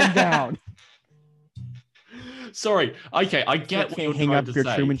calm down. Sorry. Okay, I get what you're hang up your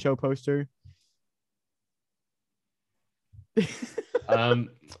Truman Show poster.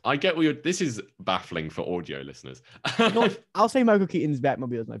 I get what you're. This is baffling for audio listeners. No, I'll say Michael Keaton's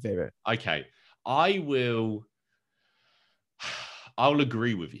Batmobile is my favorite. Okay, I'll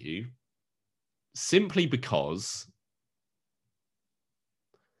agree with you simply because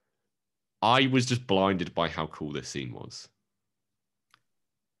I was just blinded by how cool this scene was.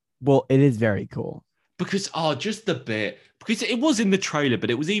 Well, it is very cool. Because just the bit, because it was in the trailer, but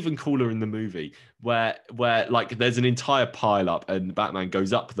it was even cooler in the movie where like there's an entire pile up and Batman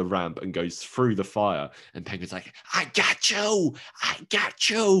goes up the ramp and goes through the fire and Penguin's like, I got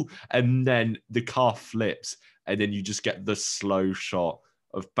you. And then the car flips and then you just get the slow shot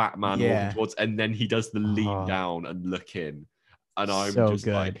of Batman walking towards, and then he does the lean down and look in. And I'm so just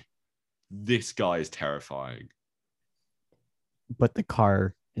good. Like, this guy is terrifying. But the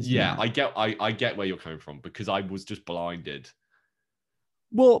car is not. I get where you're coming from because I was just blinded.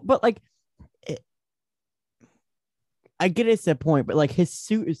 Well, but like I get it's a point, but like his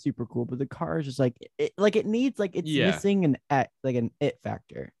suit is super cool, but the car is just like it needs like it's missing an it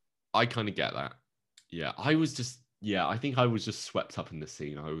factor. I kind of get that. Yeah, I think I was just swept up in the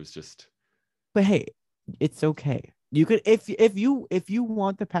scene. I was just. But hey, it's okay. You could if you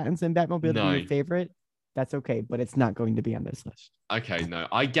want the Pattinson Batmobile to be your favorite, that's okay, but it's not going to be on this list. Okay, no,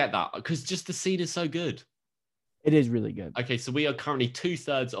 I get that because just the scene is so good. It is really good. Okay, so we are currently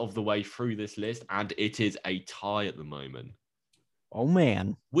 2/3 of the way through this list, and it is a tie at the moment. Oh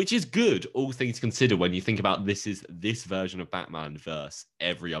man, which is good, all things considered. When you think about this version of Batman versus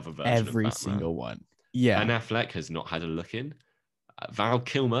every other version of Batman. Every single one. Yeah. Ben Affleck has not had a look in. Val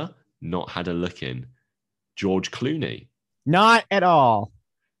Kilmer not had a look in. George Clooney, not at all.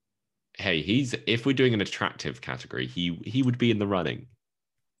 Hey, if we're doing an attractive category, he would be in the running.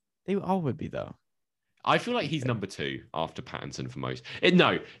 They all would be though. I feel like he's number 2 after Pattinson for most.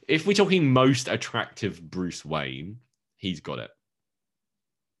 No, if we're talking most attractive Bruce Wayne, he's got it.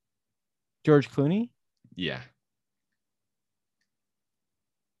 George Clooney? Yeah.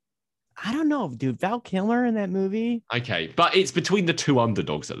 I don't know, dude. Val Kilmer in that movie? Okay, but it's between the two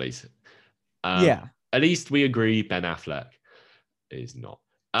underdogs at least. Yeah. At least we agree Ben Affleck is not.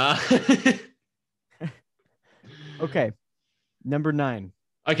 Okay. Number 9.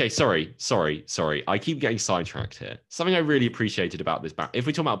 Okay, sorry. I keep getting sidetracked here. Something I really appreciated about this if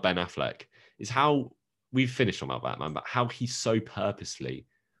we talk about Ben Affleck, is how we've finished on about Batman, but how he so purposely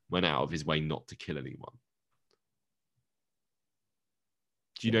went out of his way not to kill anyone.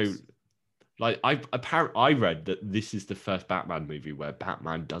 Do you know, like I read that this is the first Batman movie where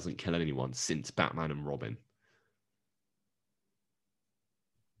Batman doesn't kill anyone since Batman and Robin.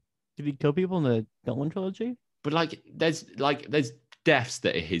 Did he kill people in the Nolan trilogy? But there's deaths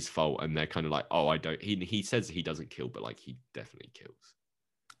that are his fault, and they're kind of like, oh, I don't. He says he doesn't kill, but like he definitely kills.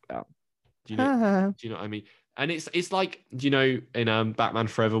 Oh. Do you know what I mean? And it's like, do you know in Batman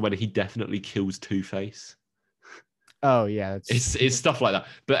Forever when he definitely kills Two-Face? Oh yeah, it's stuff like that.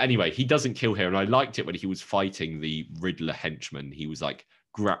 But anyway, he doesn't kill here, and I liked it when he was fighting the Riddler henchman. He was like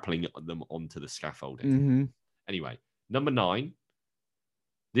grappling them onto the scaffolding. Mm-hmm. Anyway, number 9.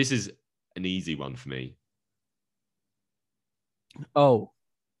 This is an easy one for me. Oh.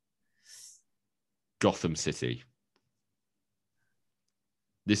 Gotham City.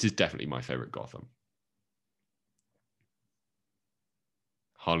 This is definitely my favorite Gotham.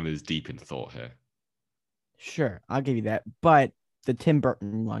 Harlan is deep in thought here. Sure, I'll give you that. But the Tim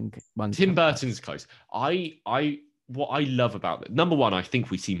Burton one. Tim Burton's close. What I love about it, number 1, I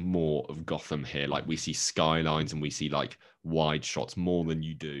think we see more of Gotham here. Like we see skylines and we see like wide shots more than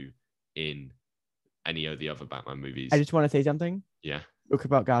you do in any of the other Batman movies. I just want to say something Yeah. real quick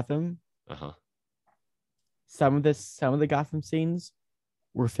about Gotham. Uh-huh. Some of the Gotham scenes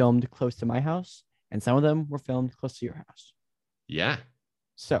were filmed close to my house, and some of them were filmed close to your house. Yeah.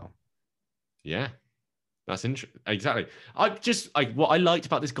 So Yeah. That's interesting. Exactly. What I liked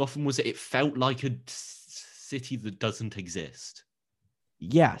about this Gotham was that it felt like a city that doesn't exist.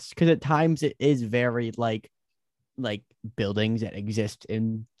 yes, because at times it is very like buildings that exist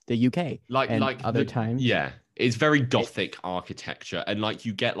in the UK, and other times, yeah, it's very Gothic architecture, and like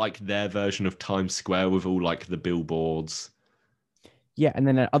you get like their version of Times Square with all like the billboards. yeah, and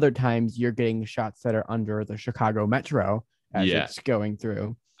then at other times you're getting shots that are under the Chicago Metro as Yeah. it's going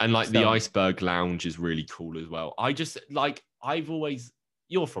through. And like the So- Iceberg Lounge is really cool as well.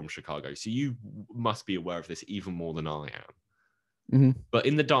 You're from Chicago, so you must be aware of this even more than I am. Mhm. But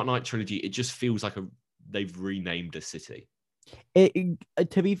in the Dark Knight trilogy, it just feels like they've renamed a city.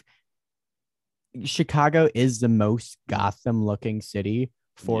 Chicago is the most Gotham looking city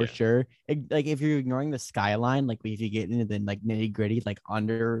for Yeah. sure. Like if you're ignoring the skyline, like if you get into the like nitty gritty, like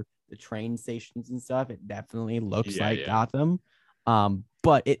under the train stations and stuff, it definitely looks like Gotham.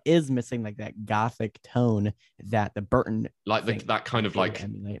 But it is missing like that Gothic tone that the Burton that kind of like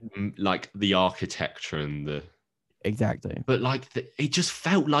emulate. Like the architecture and the Exactly. But like it just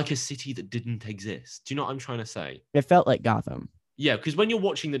felt like a city that didn't exist. Do you know what I'm trying to say? It felt like Gotham. Yeah, because when you're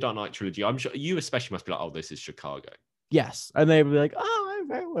watching the Dark Knight trilogy, I'm sure you especially must be like, "Oh, this is Chicago." Yes, and they would be like, "Oh,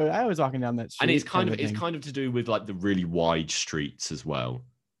 I was walking down that street," And it's kind of to do with like the really wide streets as well,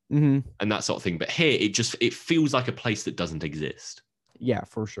 and that sort of thing. But here, it feels like a place that doesn't exist. Yeah,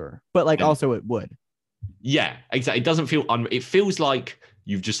 for sure. But like, also it would. Yeah, exactly. It doesn't feel. It feels like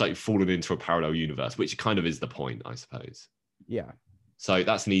you've just like fallen into a parallel universe, which kind of is the point, I suppose. Yeah. So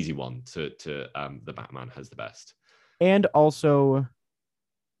that's an easy one to the Batman has the best. And also,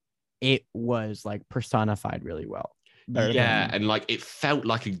 it was like personified really well. And like it felt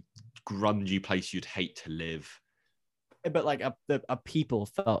like a grungy place you'd hate to live. But like a people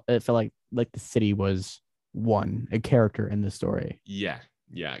felt like the city was a character in the story. Yeah,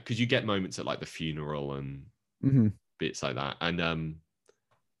 because you get moments at like the funeral and bits like that. And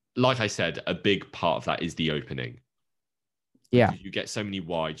like I said, a big part of that is the opening. Yeah, you get so many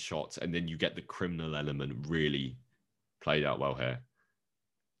wide shots, and then you get the criminal element really played out well here.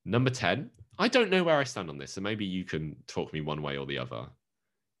 Number 10, I don't know where I stand on this, so maybe you can talk me one way or the other,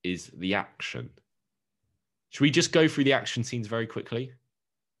 is the action. Should we just go through the action scenes very quickly?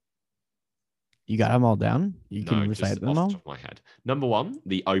 You got them all down? You can recite them all? Off the top of my head. Number 1,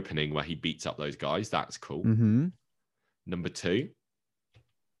 the opening where he beats up those guys. That's cool. Mm-hmm. Number 2,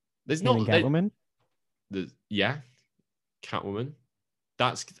 there's not Catwoman. Catwoman.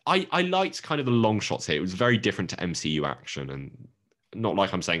 I liked kind of the long shots here. It was very different to MCU action, and not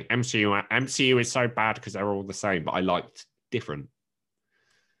like I'm saying MCU is so bad because they're all the same, but I liked different.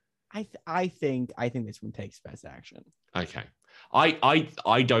 I think this one takes best action. Okay.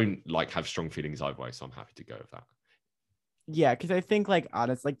 I don't like have strong feelings either way, so I'm happy to go with that. Yeah, because I think like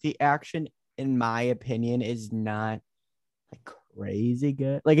honestly, like the action, in my opinion, is not like crazy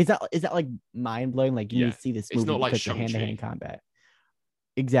good. Like is that like mind blowing? Like you need to see this movie, it's not like hand-to-hand combat.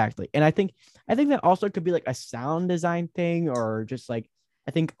 Exactly. And I think that also could be like a sound design thing, or just like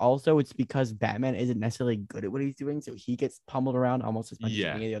I think also it's because Batman isn't necessarily good at what he's doing, so he gets pummeled around almost as much as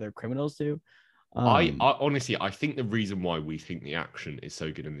any of the other criminals do. I honestly, I think the reason why we think the action is so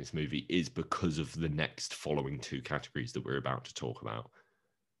good in this movie is because of the next following 2 categories that we're about to talk about.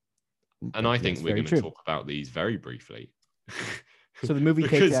 And I think we're going to talk about these very briefly. So the movie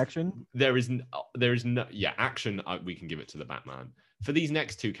takes action? There is no action. We can give it to the Batman. For these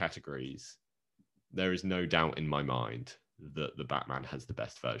next 2 categories, there is no doubt in my mind that the Batman has the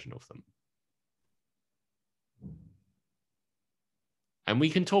best version of them. And we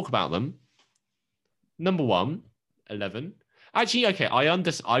can talk about them. Number 1, 11. Actually, okay,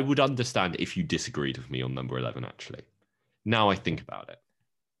 I would understand if you disagreed with me on number 11, actually. Now I think about it.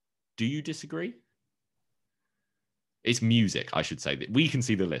 Do you disagree? It's music, I should say. We can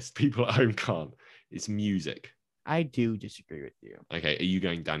see the list. People at home can't. It's music. I do disagree with you. Okay, are you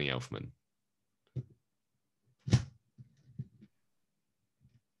going Danny Elfman?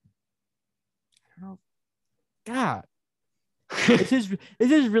 God. this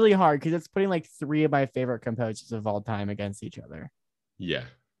is really hard because it's putting like 3 of my favorite composers of all time against each other. Yeah.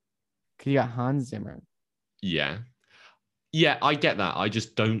 Because you got Hans Zimmer. Yeah, I get that. I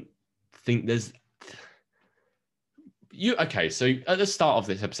just don't think there's okay, so at the start of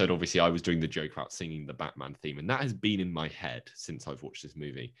this episode, obviously I was doing the joke about singing the Batman theme, and that has been in my head since I've watched this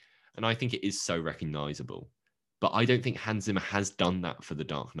movie, and I think it is so recognizable. But I don't think Hans Zimmer has done that for The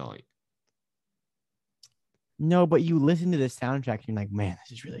Dark Knight. No, but you listen to the soundtrack and you're like, man,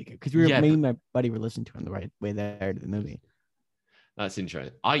 this is really good. Because Yeah, me and my buddy were listening to it on the right way there to the movie. that's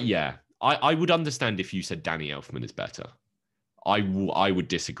interesting. I would understand if you said Danny Elfman is better. I would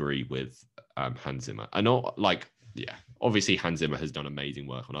disagree with Hans Zimmer. I know, like, yeah, obviously Hans Zimmer has done amazing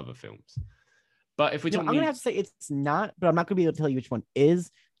work on other films. But if we're No, talking, I'm gonna have to say it's not, but I'm not gonna be able to tell you which one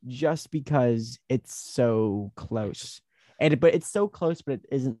is just because it's so close. But it's so close, but it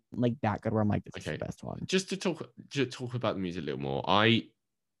isn't like that good where I'm like, this is the best one. Just to talk about the music a little more,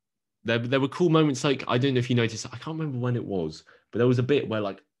 there were cool moments. Like, I don't know if you noticed, I can't remember when it was, but there was a bit where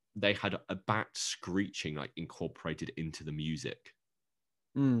like they had a bat screeching like incorporated into the music.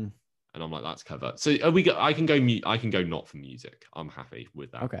 Mm. And I'm like, that's clever. So I can go not for music. I'm happy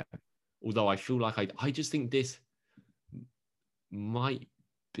with that. Okay. Although I feel like I just think this might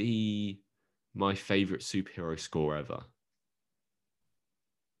be my favorite superhero score ever.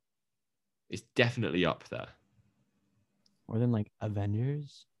 It's definitely up there. More than like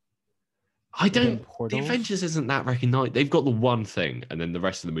Avengers? I don't. The Avengers isn't that recognized. They've got the one thing, and then the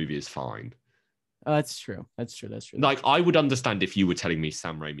rest of the movie is fine. Oh, that's true. That's true. Like, I would understand if you were telling me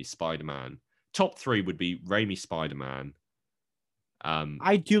Sam Raimi's Spider-Man. Top 3 would be Raimi Spider-Man.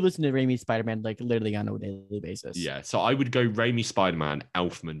 I do listen to Raimi Spider-Man like literally on a daily basis. Yeah, so I would go Raimi Spider-Man,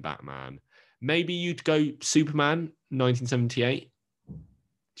 Elfman Batman. Maybe you'd go Superman 1978.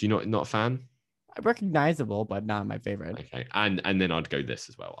 Do you not a fan? Recognizable, but not my favorite. Okay, and then I'd go this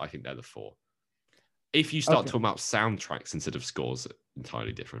as well. I think they're the 4. If you start talking about soundtracks instead of scores,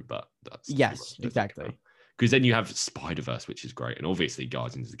 entirely different. But that's yes, exactly. Because then you have Spider-Verse, which is great, and obviously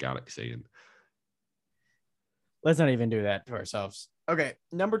Guardians of the Galaxy. And let's not even do that to ourselves. Okay,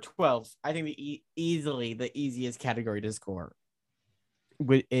 number 12. I think easily the easiest category to score,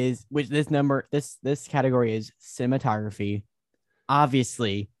 this category is cinematography.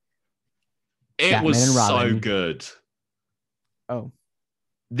 Obviously, it Batman was and Robin. so good. Oh,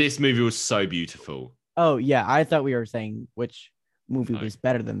 this movie was so beautiful. Oh yeah, I thought we were saying which movie was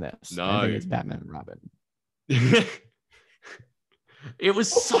better than this. No, I think it's Batman and Robin.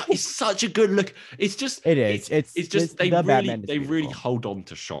 It's such a good look. It's just it's just they really hold on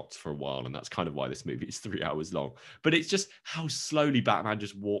to shots for a while, and that's kind of why this movie is 3 hours long. But it's just how slowly Batman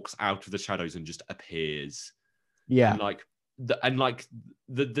just walks out of the shadows and just appears. Yeah, and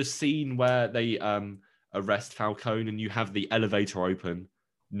the scene where they arrest Falcone and you have the elevator open,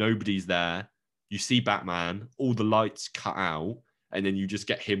 nobody's there. You see Batman, all the lights cut out, and then you just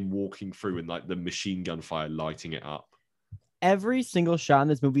get him walking through and like the machine gun fire lighting it up. Every single shot in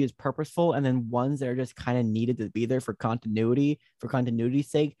this movie is purposeful, and then ones that are just kind of needed to be there for continuity's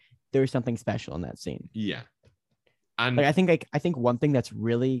sake. There's something special in that scene. Yeah, and I think one thing that's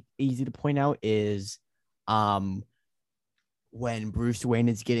really easy to point out is, when Bruce Wayne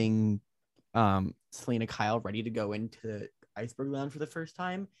is getting, Selena Kyle ready to go into the Iceberg Lounge for the first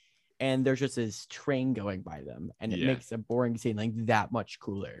time, and there's just this train going by them, and it makes a boring scene like that much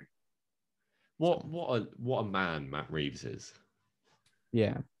cooler. What a man Matt Reeves is.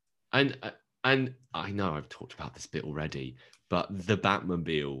 Yeah. And I know I've talked about this bit already, but the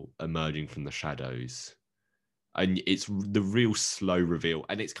Batmobile emerging from the shadows, and it's the real slow reveal,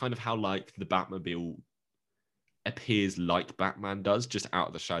 and it's kind of how like the Batmobile appears like Batman does, just out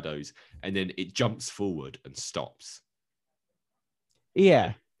of the shadows, and then it jumps forward and stops.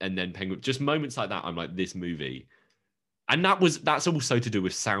 Yeah. And then Penguin, just moments like that, I'm like, this movie. And that's also to do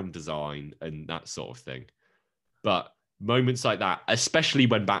with sound design and that sort of thing. But moments like that, especially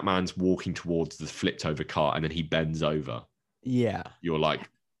when Batman's walking towards the flipped over car and then he bends over. Yeah. You're like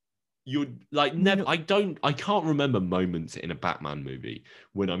never. I can't remember moments in a Batman movie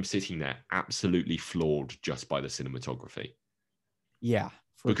when I'm sitting there absolutely floored just by the cinematography. Yeah,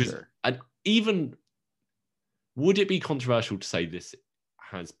 sure. And even, would it be controversial to say this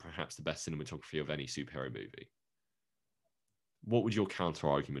has perhaps the best cinematography of any superhero movie? What would your counter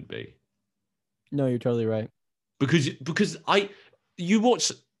argument be? No, you're totally right. Because I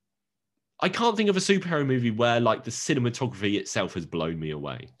can't think of a superhero movie where like the cinematography itself has blown me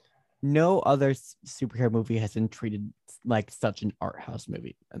away. No other superhero movie has been treated like such an art house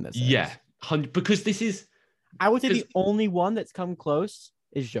movie in this. Yeah, because this is. I would say the only one that's come close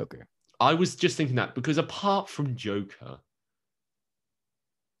is Joker. I was just thinking that because apart from Joker,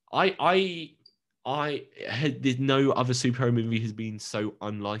 there's no other superhero movie has been so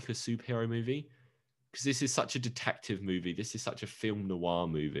unlike a superhero movie, because this is such a detective movie. This is such a film noir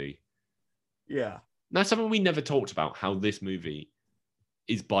movie. Yeah. Now, something we never talked about, how this movie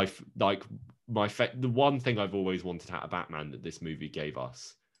is the one thing I've always wanted out of Batman that this movie gave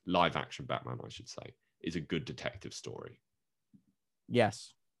us, live action Batman, I should say, is a good detective story.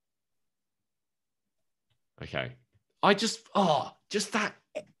 Yes. Okay. Just that.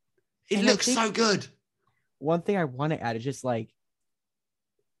 It And I looks think so good. one thing I want to add is just like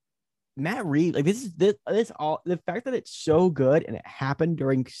Matt Reeves, like this all the fact that it's so good and it happened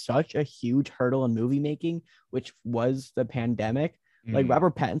during such a huge hurdle in movie making, which was the pandemic. Like Mm.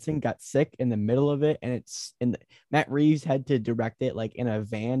 Robert Pattinson got sick in the middle of it, and Matt Reeves had to direct it like in a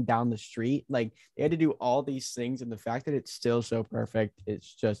van down the street. Like they had to do all these things, and the fact that it's still so perfect,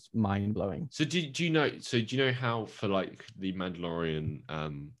 it's just mind blowing. So do you know? So do you know how for like the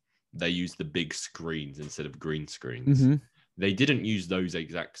Mandalorian, they use the big screens instead of green screens? Mm-hmm. They didn't use those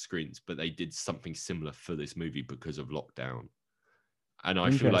exact screens, but they did something similar for this movie because of lockdown. And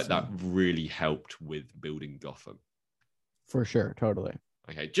I feel like that Interesting. really helped with building Gotham. For sure, totally.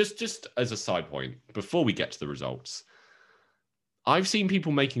 Okay, just as a side point, before we get to the results, I've seen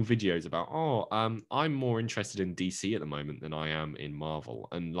people making videos about, I'm more interested in DC at the moment than I am in Marvel.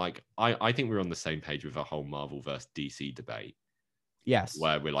 And like, I think we're on the same page with a whole Marvel versus DC debate Yes.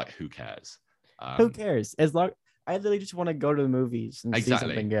 where we're like, who cares? Who cares? As long I literally just want to go to the movies and see Exactly.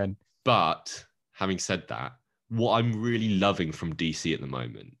 something good. But having said that, what I'm really loving from DC at the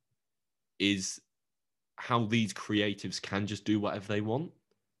moment is how these creatives can just do whatever they want.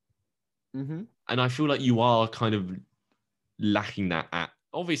 Mm-hmm. And I feel like you are kind of lacking that at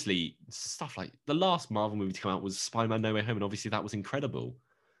obviously stuff like the last Marvel movie to come out was Spider-Man No Way Home, and obviously that was incredible.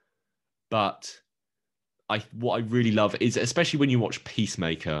 But what I really love is, especially when you watch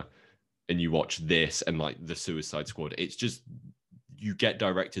Peacemaker and you watch this and like the Suicide Squad, it's just you get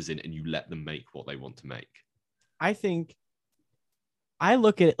directors in and you let them make what they want to make. I think I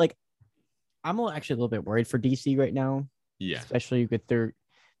look at it like I'm actually a little bit worried for DC right now, Yeah. especially with their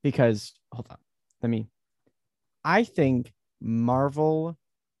because hold on, I think Marvel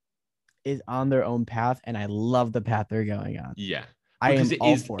is on their own path, and I love the path they're going on. Yeah. I Because am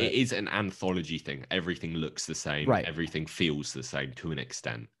all for it it. is an anthology thing. Everything looks the same. Right. Everything feels the same to an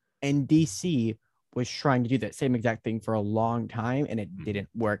extent. And DC was trying to do that same exact thing for a long time, and it didn't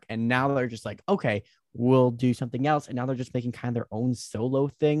work. And now they're just like, okay, we'll do something else. And now they're just making kind of their own solo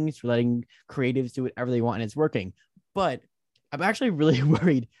things, letting creatives do whatever they want, and it's working. But I'm actually really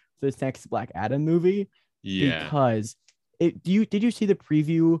worried for this next Black Adam movie Yeah. because did you see the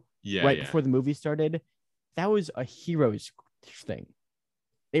preview right Yeah. before the movie started? That was a heroes thing.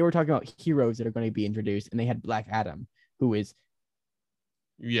 They were talking about heroes that are going to be introduced, and they had Black Adam, who is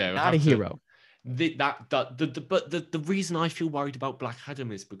Yeah, not a hero. But the reason I feel worried about Black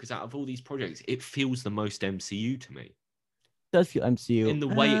Adam is because out of all these projects, it feels the most MCU to me. Does feel MCU In the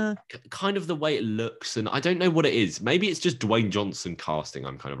way, kind of the way it looks, and I don't know what it is. Maybe it's just Dwayne Johnson casting.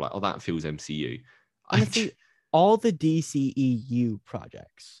 I'm kind of like, oh, that feels MCU. Honestly, all the DCEU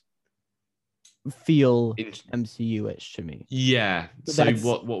projects feel MCU-ish to me. Yeah. So That's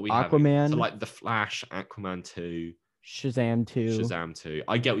what we have? Aquaman, So like the Flash, Aquaman 2, Shazam 2. Shazam 2.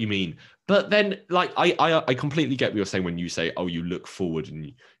 I get what you mean. But then like I completely get what you're saying when you say, oh, you look forward and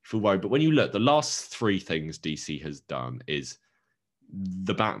you feel worried. But when you look, the last three things DC has done is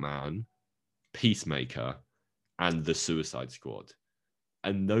the Batman, Peacemaker, and the Suicide Squad.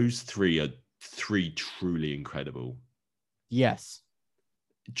 And those three are three truly incredible. Yes.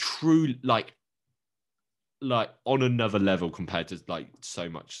 True, like on another level compared to like so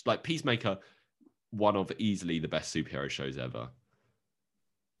much. Like Peacemaker, one of easily the best superhero shows ever.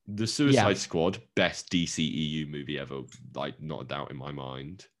 The Suicide Squad, best DCEU movie ever, like not a doubt in my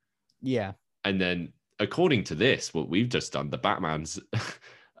mind. Yeah. And then according to this, what we've just done, the Batman's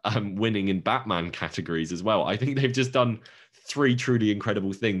winning in Batman categories as well. I think they've just done three truly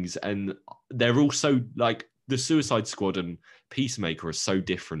incredible things. And they're also like the Suicide Squad and Peacemaker are so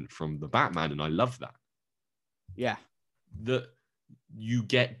different from the Batman. And I love that. Yeah. That you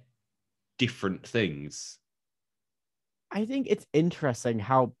get different things. I think it's interesting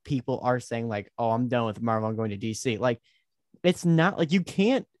how people are saying like, oh, I'm done with Marvel, I'm going to DC. Like, it's not like you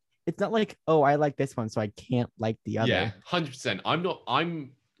can't, it's not like, oh, I like this one, so I can't like the other. Yeah, 100%.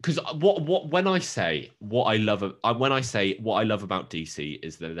 Because when I say what I love about DC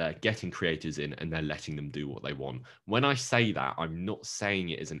is that they're getting creators in and they're letting them do what they want. When I say that, I'm not saying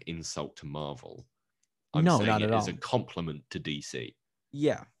it as an insult to Marvel. I'm No, saying not it at as all. a compliment to DC.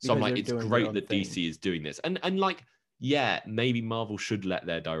 Yeah. So I'm like, it's great that thing. DC is doing this. And like, yeah, maybe Marvel should let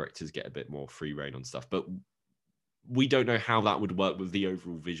their directors get a bit more free reign on stuff, but we don't know how that would work with the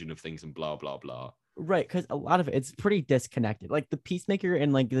overall vision of things and blah, blah, blah. Right, because a lot of it's pretty disconnected. Like the Peacemaker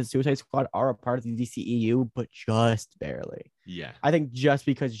and like the Suicide Squad are a part of the DCEU, but just barely. Yeah. I think just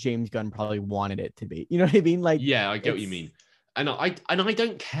because James Gunn probably wanted it to be. You know what I mean? Like, yeah, I get what you mean. And I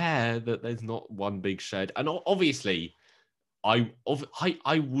don't care that there's not one big shed. And obviously, I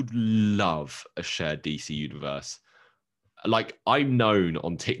would love a shared DC universe. Like, I'm known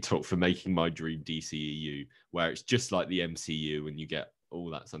on TikTok for making my dream DCEU, where it's just like the MCU and you get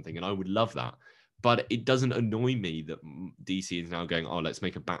all that something, and I would love that. But it doesn't annoy me that DC is now going, oh, let's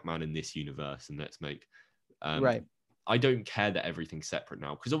make a Batman in this universe, and let's make. Right. I don't care that everything's separate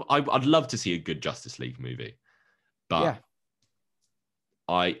now, because I'd love to see a good Justice League movie, but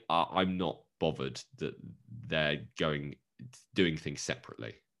Yeah. I'm not bothered that they're doing things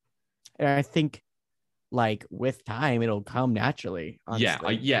separately. And I think like with time it'll come naturally,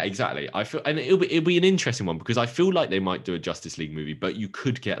 honestly. Yeah, exactly. I feel, and it'll be an interesting one, because I feel like they might do a Justice League movie, but you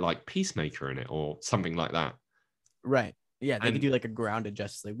could get like Peacemaker in it or something like that. Right. Yeah, they could And do like a grounded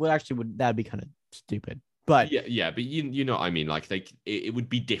Justice League. Well, actually, that'd be kind of stupid. But yeah, but you know what I mean. Like it would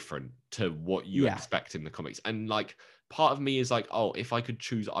be different to what you yeah, expect in the comics. And like part of me is like, oh, if I could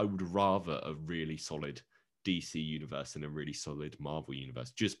choose, I would rather a really solid DC universe than a really solid Marvel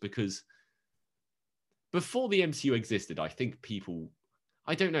universe, just because before the MCU existed, I think people,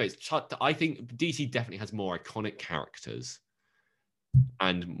 I don't know, I think DC definitely has more iconic characters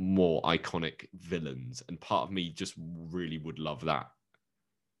and more iconic villains, and part of me just really would love that.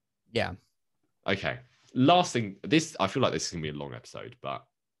 yeah. Okay, last thing. This, I feel like this is gonna be a long episode, but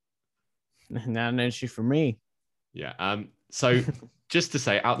Not an issue for me. yeah. So just to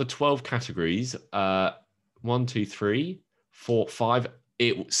say, out of the 12 categories, 1, 2, 3, 4, 5,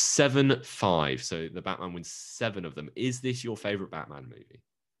 it 7-5. So the Batman wins 7 of them. Is this your favorite Batman movie?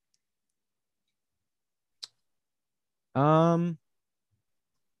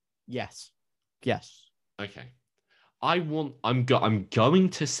 Yes. Yes. Okay. I'm going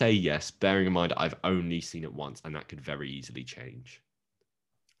to say yes, bearing in mind I've only seen it once, and that could very easily change.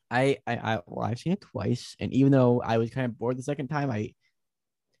 Well, I've seen it twice, and even though I was kind of bored the second time,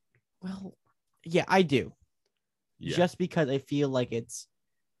 yeah, I do. Yeah. Just because I feel like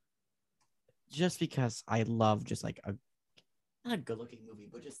just because I love just like not a good looking movie,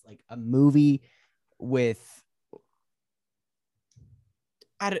 but just like a movie with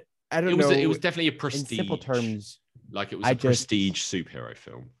I don't know. It was definitely a prestige. In simple terms, like it was a prestige superhero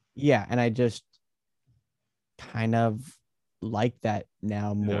film. Yeah, and I just kind of like that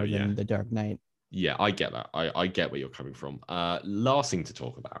now more than The Dark Knight. Yeah, I get that. I get where you're coming from. Last thing to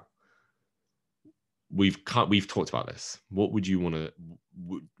talk about. We've talked about this. What would you want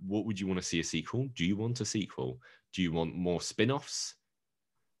to see a sequel? Do you want a sequel? Do you want more spin-offs?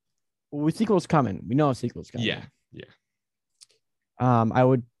 Well, sequel's coming. We know a sequel's coming. Yeah.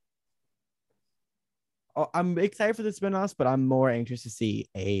 I'm excited for the spin-offs, but I'm more anxious to see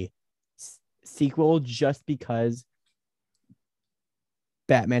a sequel just because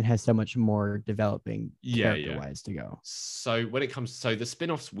Batman has so much more developing character-wise to go. So when it comes to the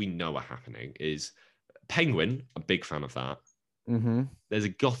spin-offs we know are happening is Penguin, a big fan of that. Mm-hmm. There's a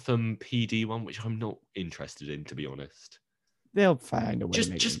Gotham PD one, which I'm not interested in, to be honest. They'll find a way.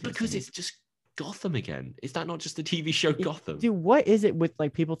 Just because it's just Gotham again. Is that not just the TV show Gotham? Dude, what is it with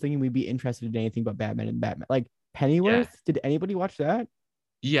like people thinking we'd be interested in anything but Batman and Batman? Like Pennyworth? Yeah. Did anybody watch that?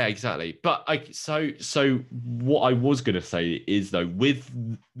 Yeah, exactly. But so what I was gonna say is though, with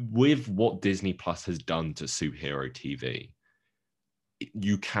what Disney Plus has done to superhero TV,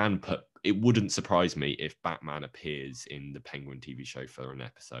 you can put. It wouldn't surprise me if Batman appears in the Penguin TV show for an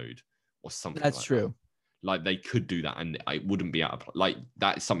episode or something. That's true. Like they could do that, and it wouldn't be out of like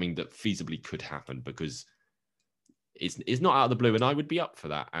that's something that feasibly could happen because it's not out of the blue, and I would be up for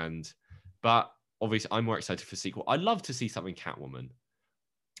that. But obviously, I'm more excited for sequel. I'd love to see something Catwoman.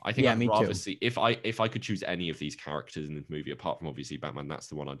 I think I'd rather see if I could choose any of these characters in this movie apart from obviously Batman. That's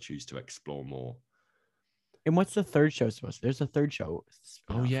the one I'd choose to explore more. And what's the third show supposed to be? There's a third show.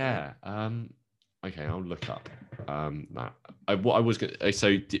 Oh yeah. Okay, I'll look up that. What I was going to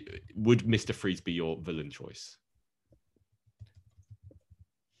so would Mr. Freeze be your villain choice?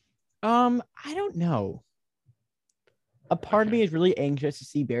 I don't know. A part of me is really anxious to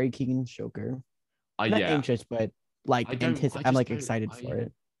see Barry Keoghan's Joker. Not anxious, but like I'm like excited for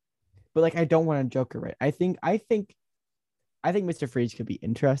it. But like I don't want a Joker, right? I think Mr. Freeze could be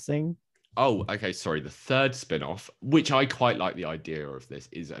interesting. Oh, okay. Sorry. The third spin-off, which I quite like the idea of this,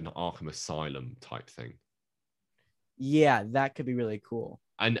 is an Arkham Asylum type thing. Yeah, that could be really cool.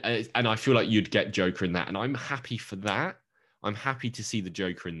 And I feel like you'd get Joker in that, and I'm happy for that. I'm happy to see the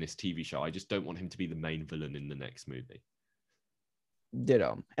Joker in this TV show. I just don't want him to be the main villain in the next movie.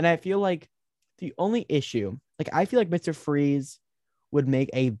 Ditto. And I feel like the only issue, like I feel like Mr. Freeze would make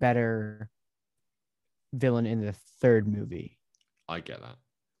a better villain in the third movie. I get that.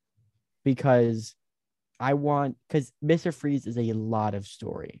 Because Mr. Freeze is a lot of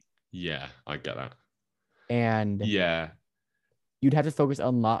story. Yeah, I get that. And yeah, you'd have to focus a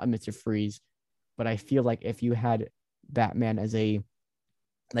lot on Mr. Freeze. But I feel like if you had Batman as a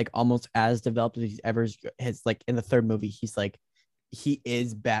like almost as developed as he's ever has, like in the third movie, he's like he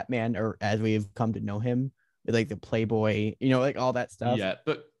is Batman, or as we've come to know him, like the Playboy, like all that stuff. Yeah,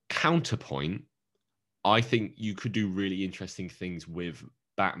 but counterpoint, I think you could do really interesting things with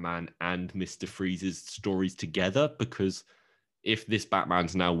Batman and Mr. Freeze's stories together, because if this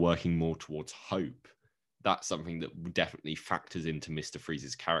Batman's now working more towards hope, that's something that definitely factors into Mr.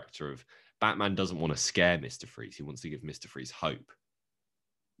 Freeze's character of Batman doesn't want to scare Mr. Freeze. He wants to give Mr. Freeze hope.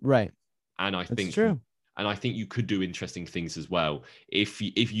 Right. And I That's think true. And I think you could do interesting things as well. If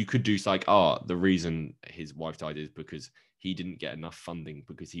you could do like, the reason his wife died is because he didn't get enough funding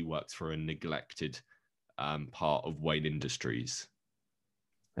because he works for a neglected part of Wayne Industries.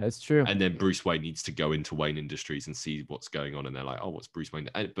 That's true. And then Bruce Wayne needs to go into Wayne Industries and see what's going on. And they're like, oh, what's Bruce Wayne?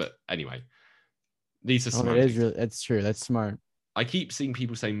 But anyway, these are semantics. That's true. That's smart. I keep seeing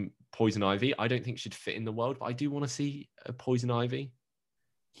people saying Poison Ivy. I don't think should fit in the world, but I do want to see a Poison Ivy.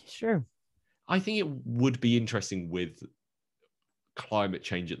 Sure. I think it would be interesting with climate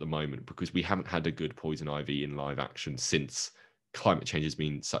change at the moment, because we haven't had a good Poison Ivy in live action since climate change has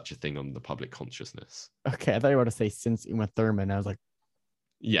been such a thing on the public consciousness. Okay, I thought you were going to say since Uma Thurman. I was like,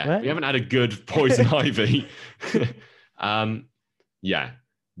 yeah, what? We haven't had a good Poison Ivy. Yeah.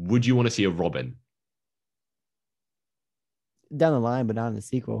 Would you want to see a Robin? Down the line, but not in the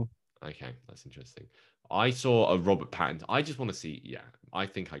sequel. Okay, that's interesting. I saw a Robert Pattinson. I just want to see, yeah, I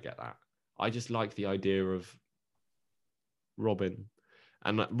think I get that. I just like the idea of Robin.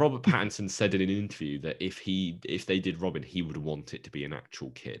 And Robert Pattinson said in an interview that if they did Robin, he would want it to be an actual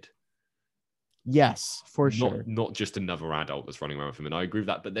kid. Yes, for sure. Not just another adult that's running around with him. And I agree with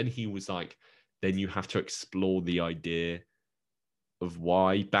that. But then he was like, then you have to explore the idea of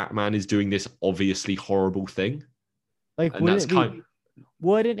why Batman is doing this obviously horrible thing. Like,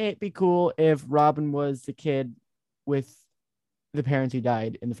 wouldn't it be cool if Robin was the kid with the parents who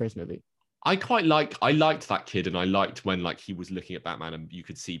died in the first movie? I liked that kid, and I liked when like he was looking at Batman and you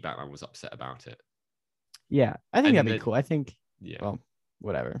could see Batman was upset about it. Yeah, I think that'd be cool. I think, yeah, well,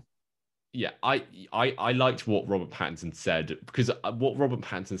 whatever. Yeah, I liked what Robert Pattinson said, because what Robert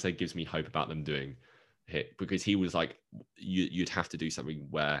Pattinson said gives me hope about them doing it, because he was like, you'd have to do something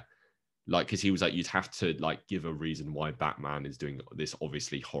where, like, because he was like, you'd have to like give a reason why Batman is doing this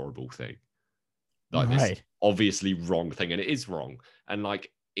obviously horrible thing, like this obviously wrong thing, and it is wrong. And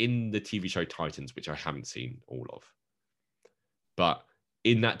like in the TV show Titans, which I haven't seen all of, but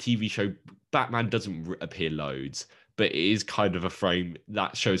in that TV show, Batman doesn't appear loads, but it is kind of a frame,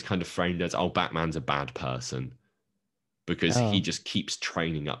 that show's kind of framed as, Batman's a bad person because he just keeps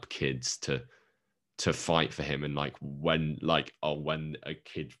training up kids to fight for him. And like when a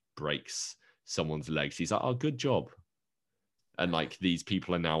kid breaks someone's legs, he's like, good job. And like these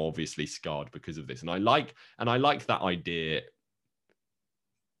people are now obviously scarred because of this. And I like that idea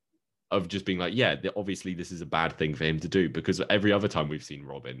of just being like, yeah, obviously this is a bad thing for him to do, because every other time we've seen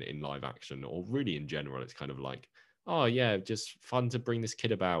Robin in live action, or really in general, it's kind of like, oh yeah, just fun to bring this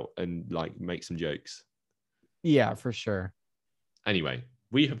kid about and like make some jokes. Yeah, for sure. Anyway,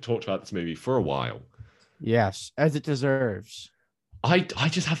 we have talked about this movie for a while. Yes, as it deserves. I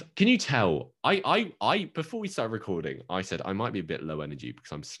just have, can you tell? I before we started recording, I said I might be a bit low energy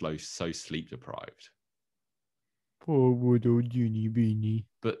because I'm so sleep deprived. Poor little Ginny Beanie.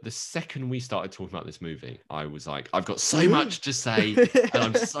 But the second we started talking about this movie, I was like, I've got so much to say, and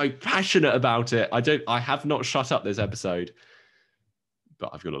I'm so passionate about it. I have not shut up this episode,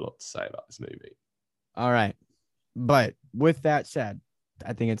 but I've got a lot to say about this movie. All right. But with that said,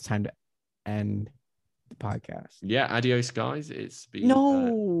 I think it's time to end the podcast. Yeah, adios, guys. It's been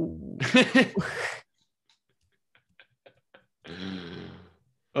no.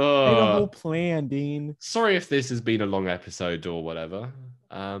 Made a whole plan, Dean. Sorry if this has been a long episode or whatever.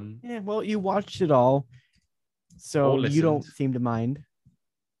 Yeah, well, you watched it all, so you don't seem to mind.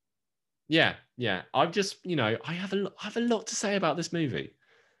 Yeah. I've just, I have a lot to say about this movie,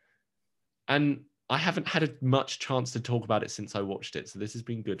 and I haven't had much chance to talk about it since I watched it, so this has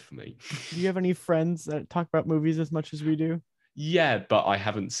been good for me. Do you have any friends that talk about movies as much as we do? Yeah, but I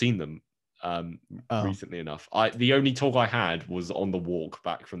haven't seen them recently enough. The only talk I had was on the walk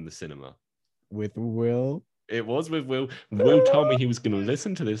back from the cinema. With Will? It was with Will. Will told me he was going to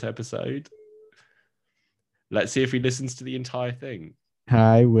listen to this episode. Let's see if he listens to the entire thing.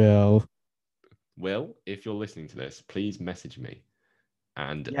 Hi, Will. Will, if you're listening to this, please message me.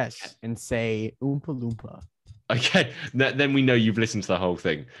 And yes, and say Oompa Loompa. Okay, then we know you've listened to the whole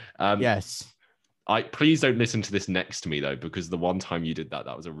thing. Yes. Please don't listen to this next to me though, because the one time you did that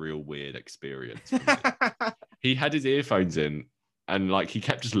was a real weird experience. He had his earphones in, And like he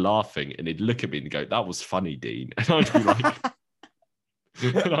kept just laughing, and he'd look at me and go, "That was funny, Dean." And I'd be like,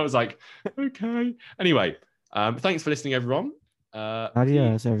 and I was like, "Okay." Anyway, thanks for listening, everyone.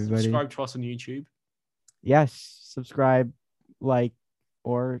 Adios, Please everybody. subscribe to us on YouTube. Yes, subscribe, like,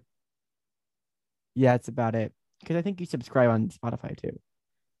 or yeah, it's about it. Because I think you subscribe on Spotify too.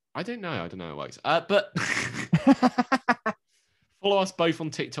 I don't know. I don't know how it works. But follow us both on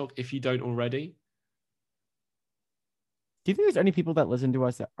TikTok if you don't already. Do you think there's any people that listen to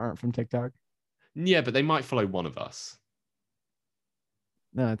us that aren't from TikTok? Yeah, but they might follow one of us.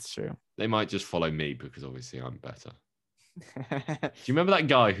 No, that's true. They might just follow me because obviously I'm better. Do you remember that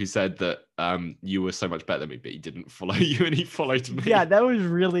guy who said that you were so much better than me, but he didn't follow you and he followed me? Yeah, that was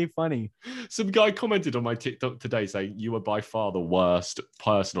really funny. Some guy commented on my TikTok today saying you are by far the worst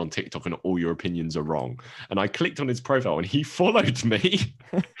person on TikTok and all your opinions are wrong. And I clicked on his profile and he followed me.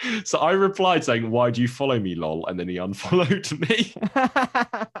 So I replied saying, "Why do you follow me, lol?" And then he unfollowed me.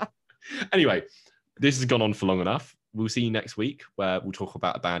 Anyway, this has gone on for long enough. We'll see you next week where we'll talk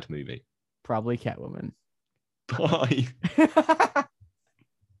about a bad movie. Probably Catwoman. Bye.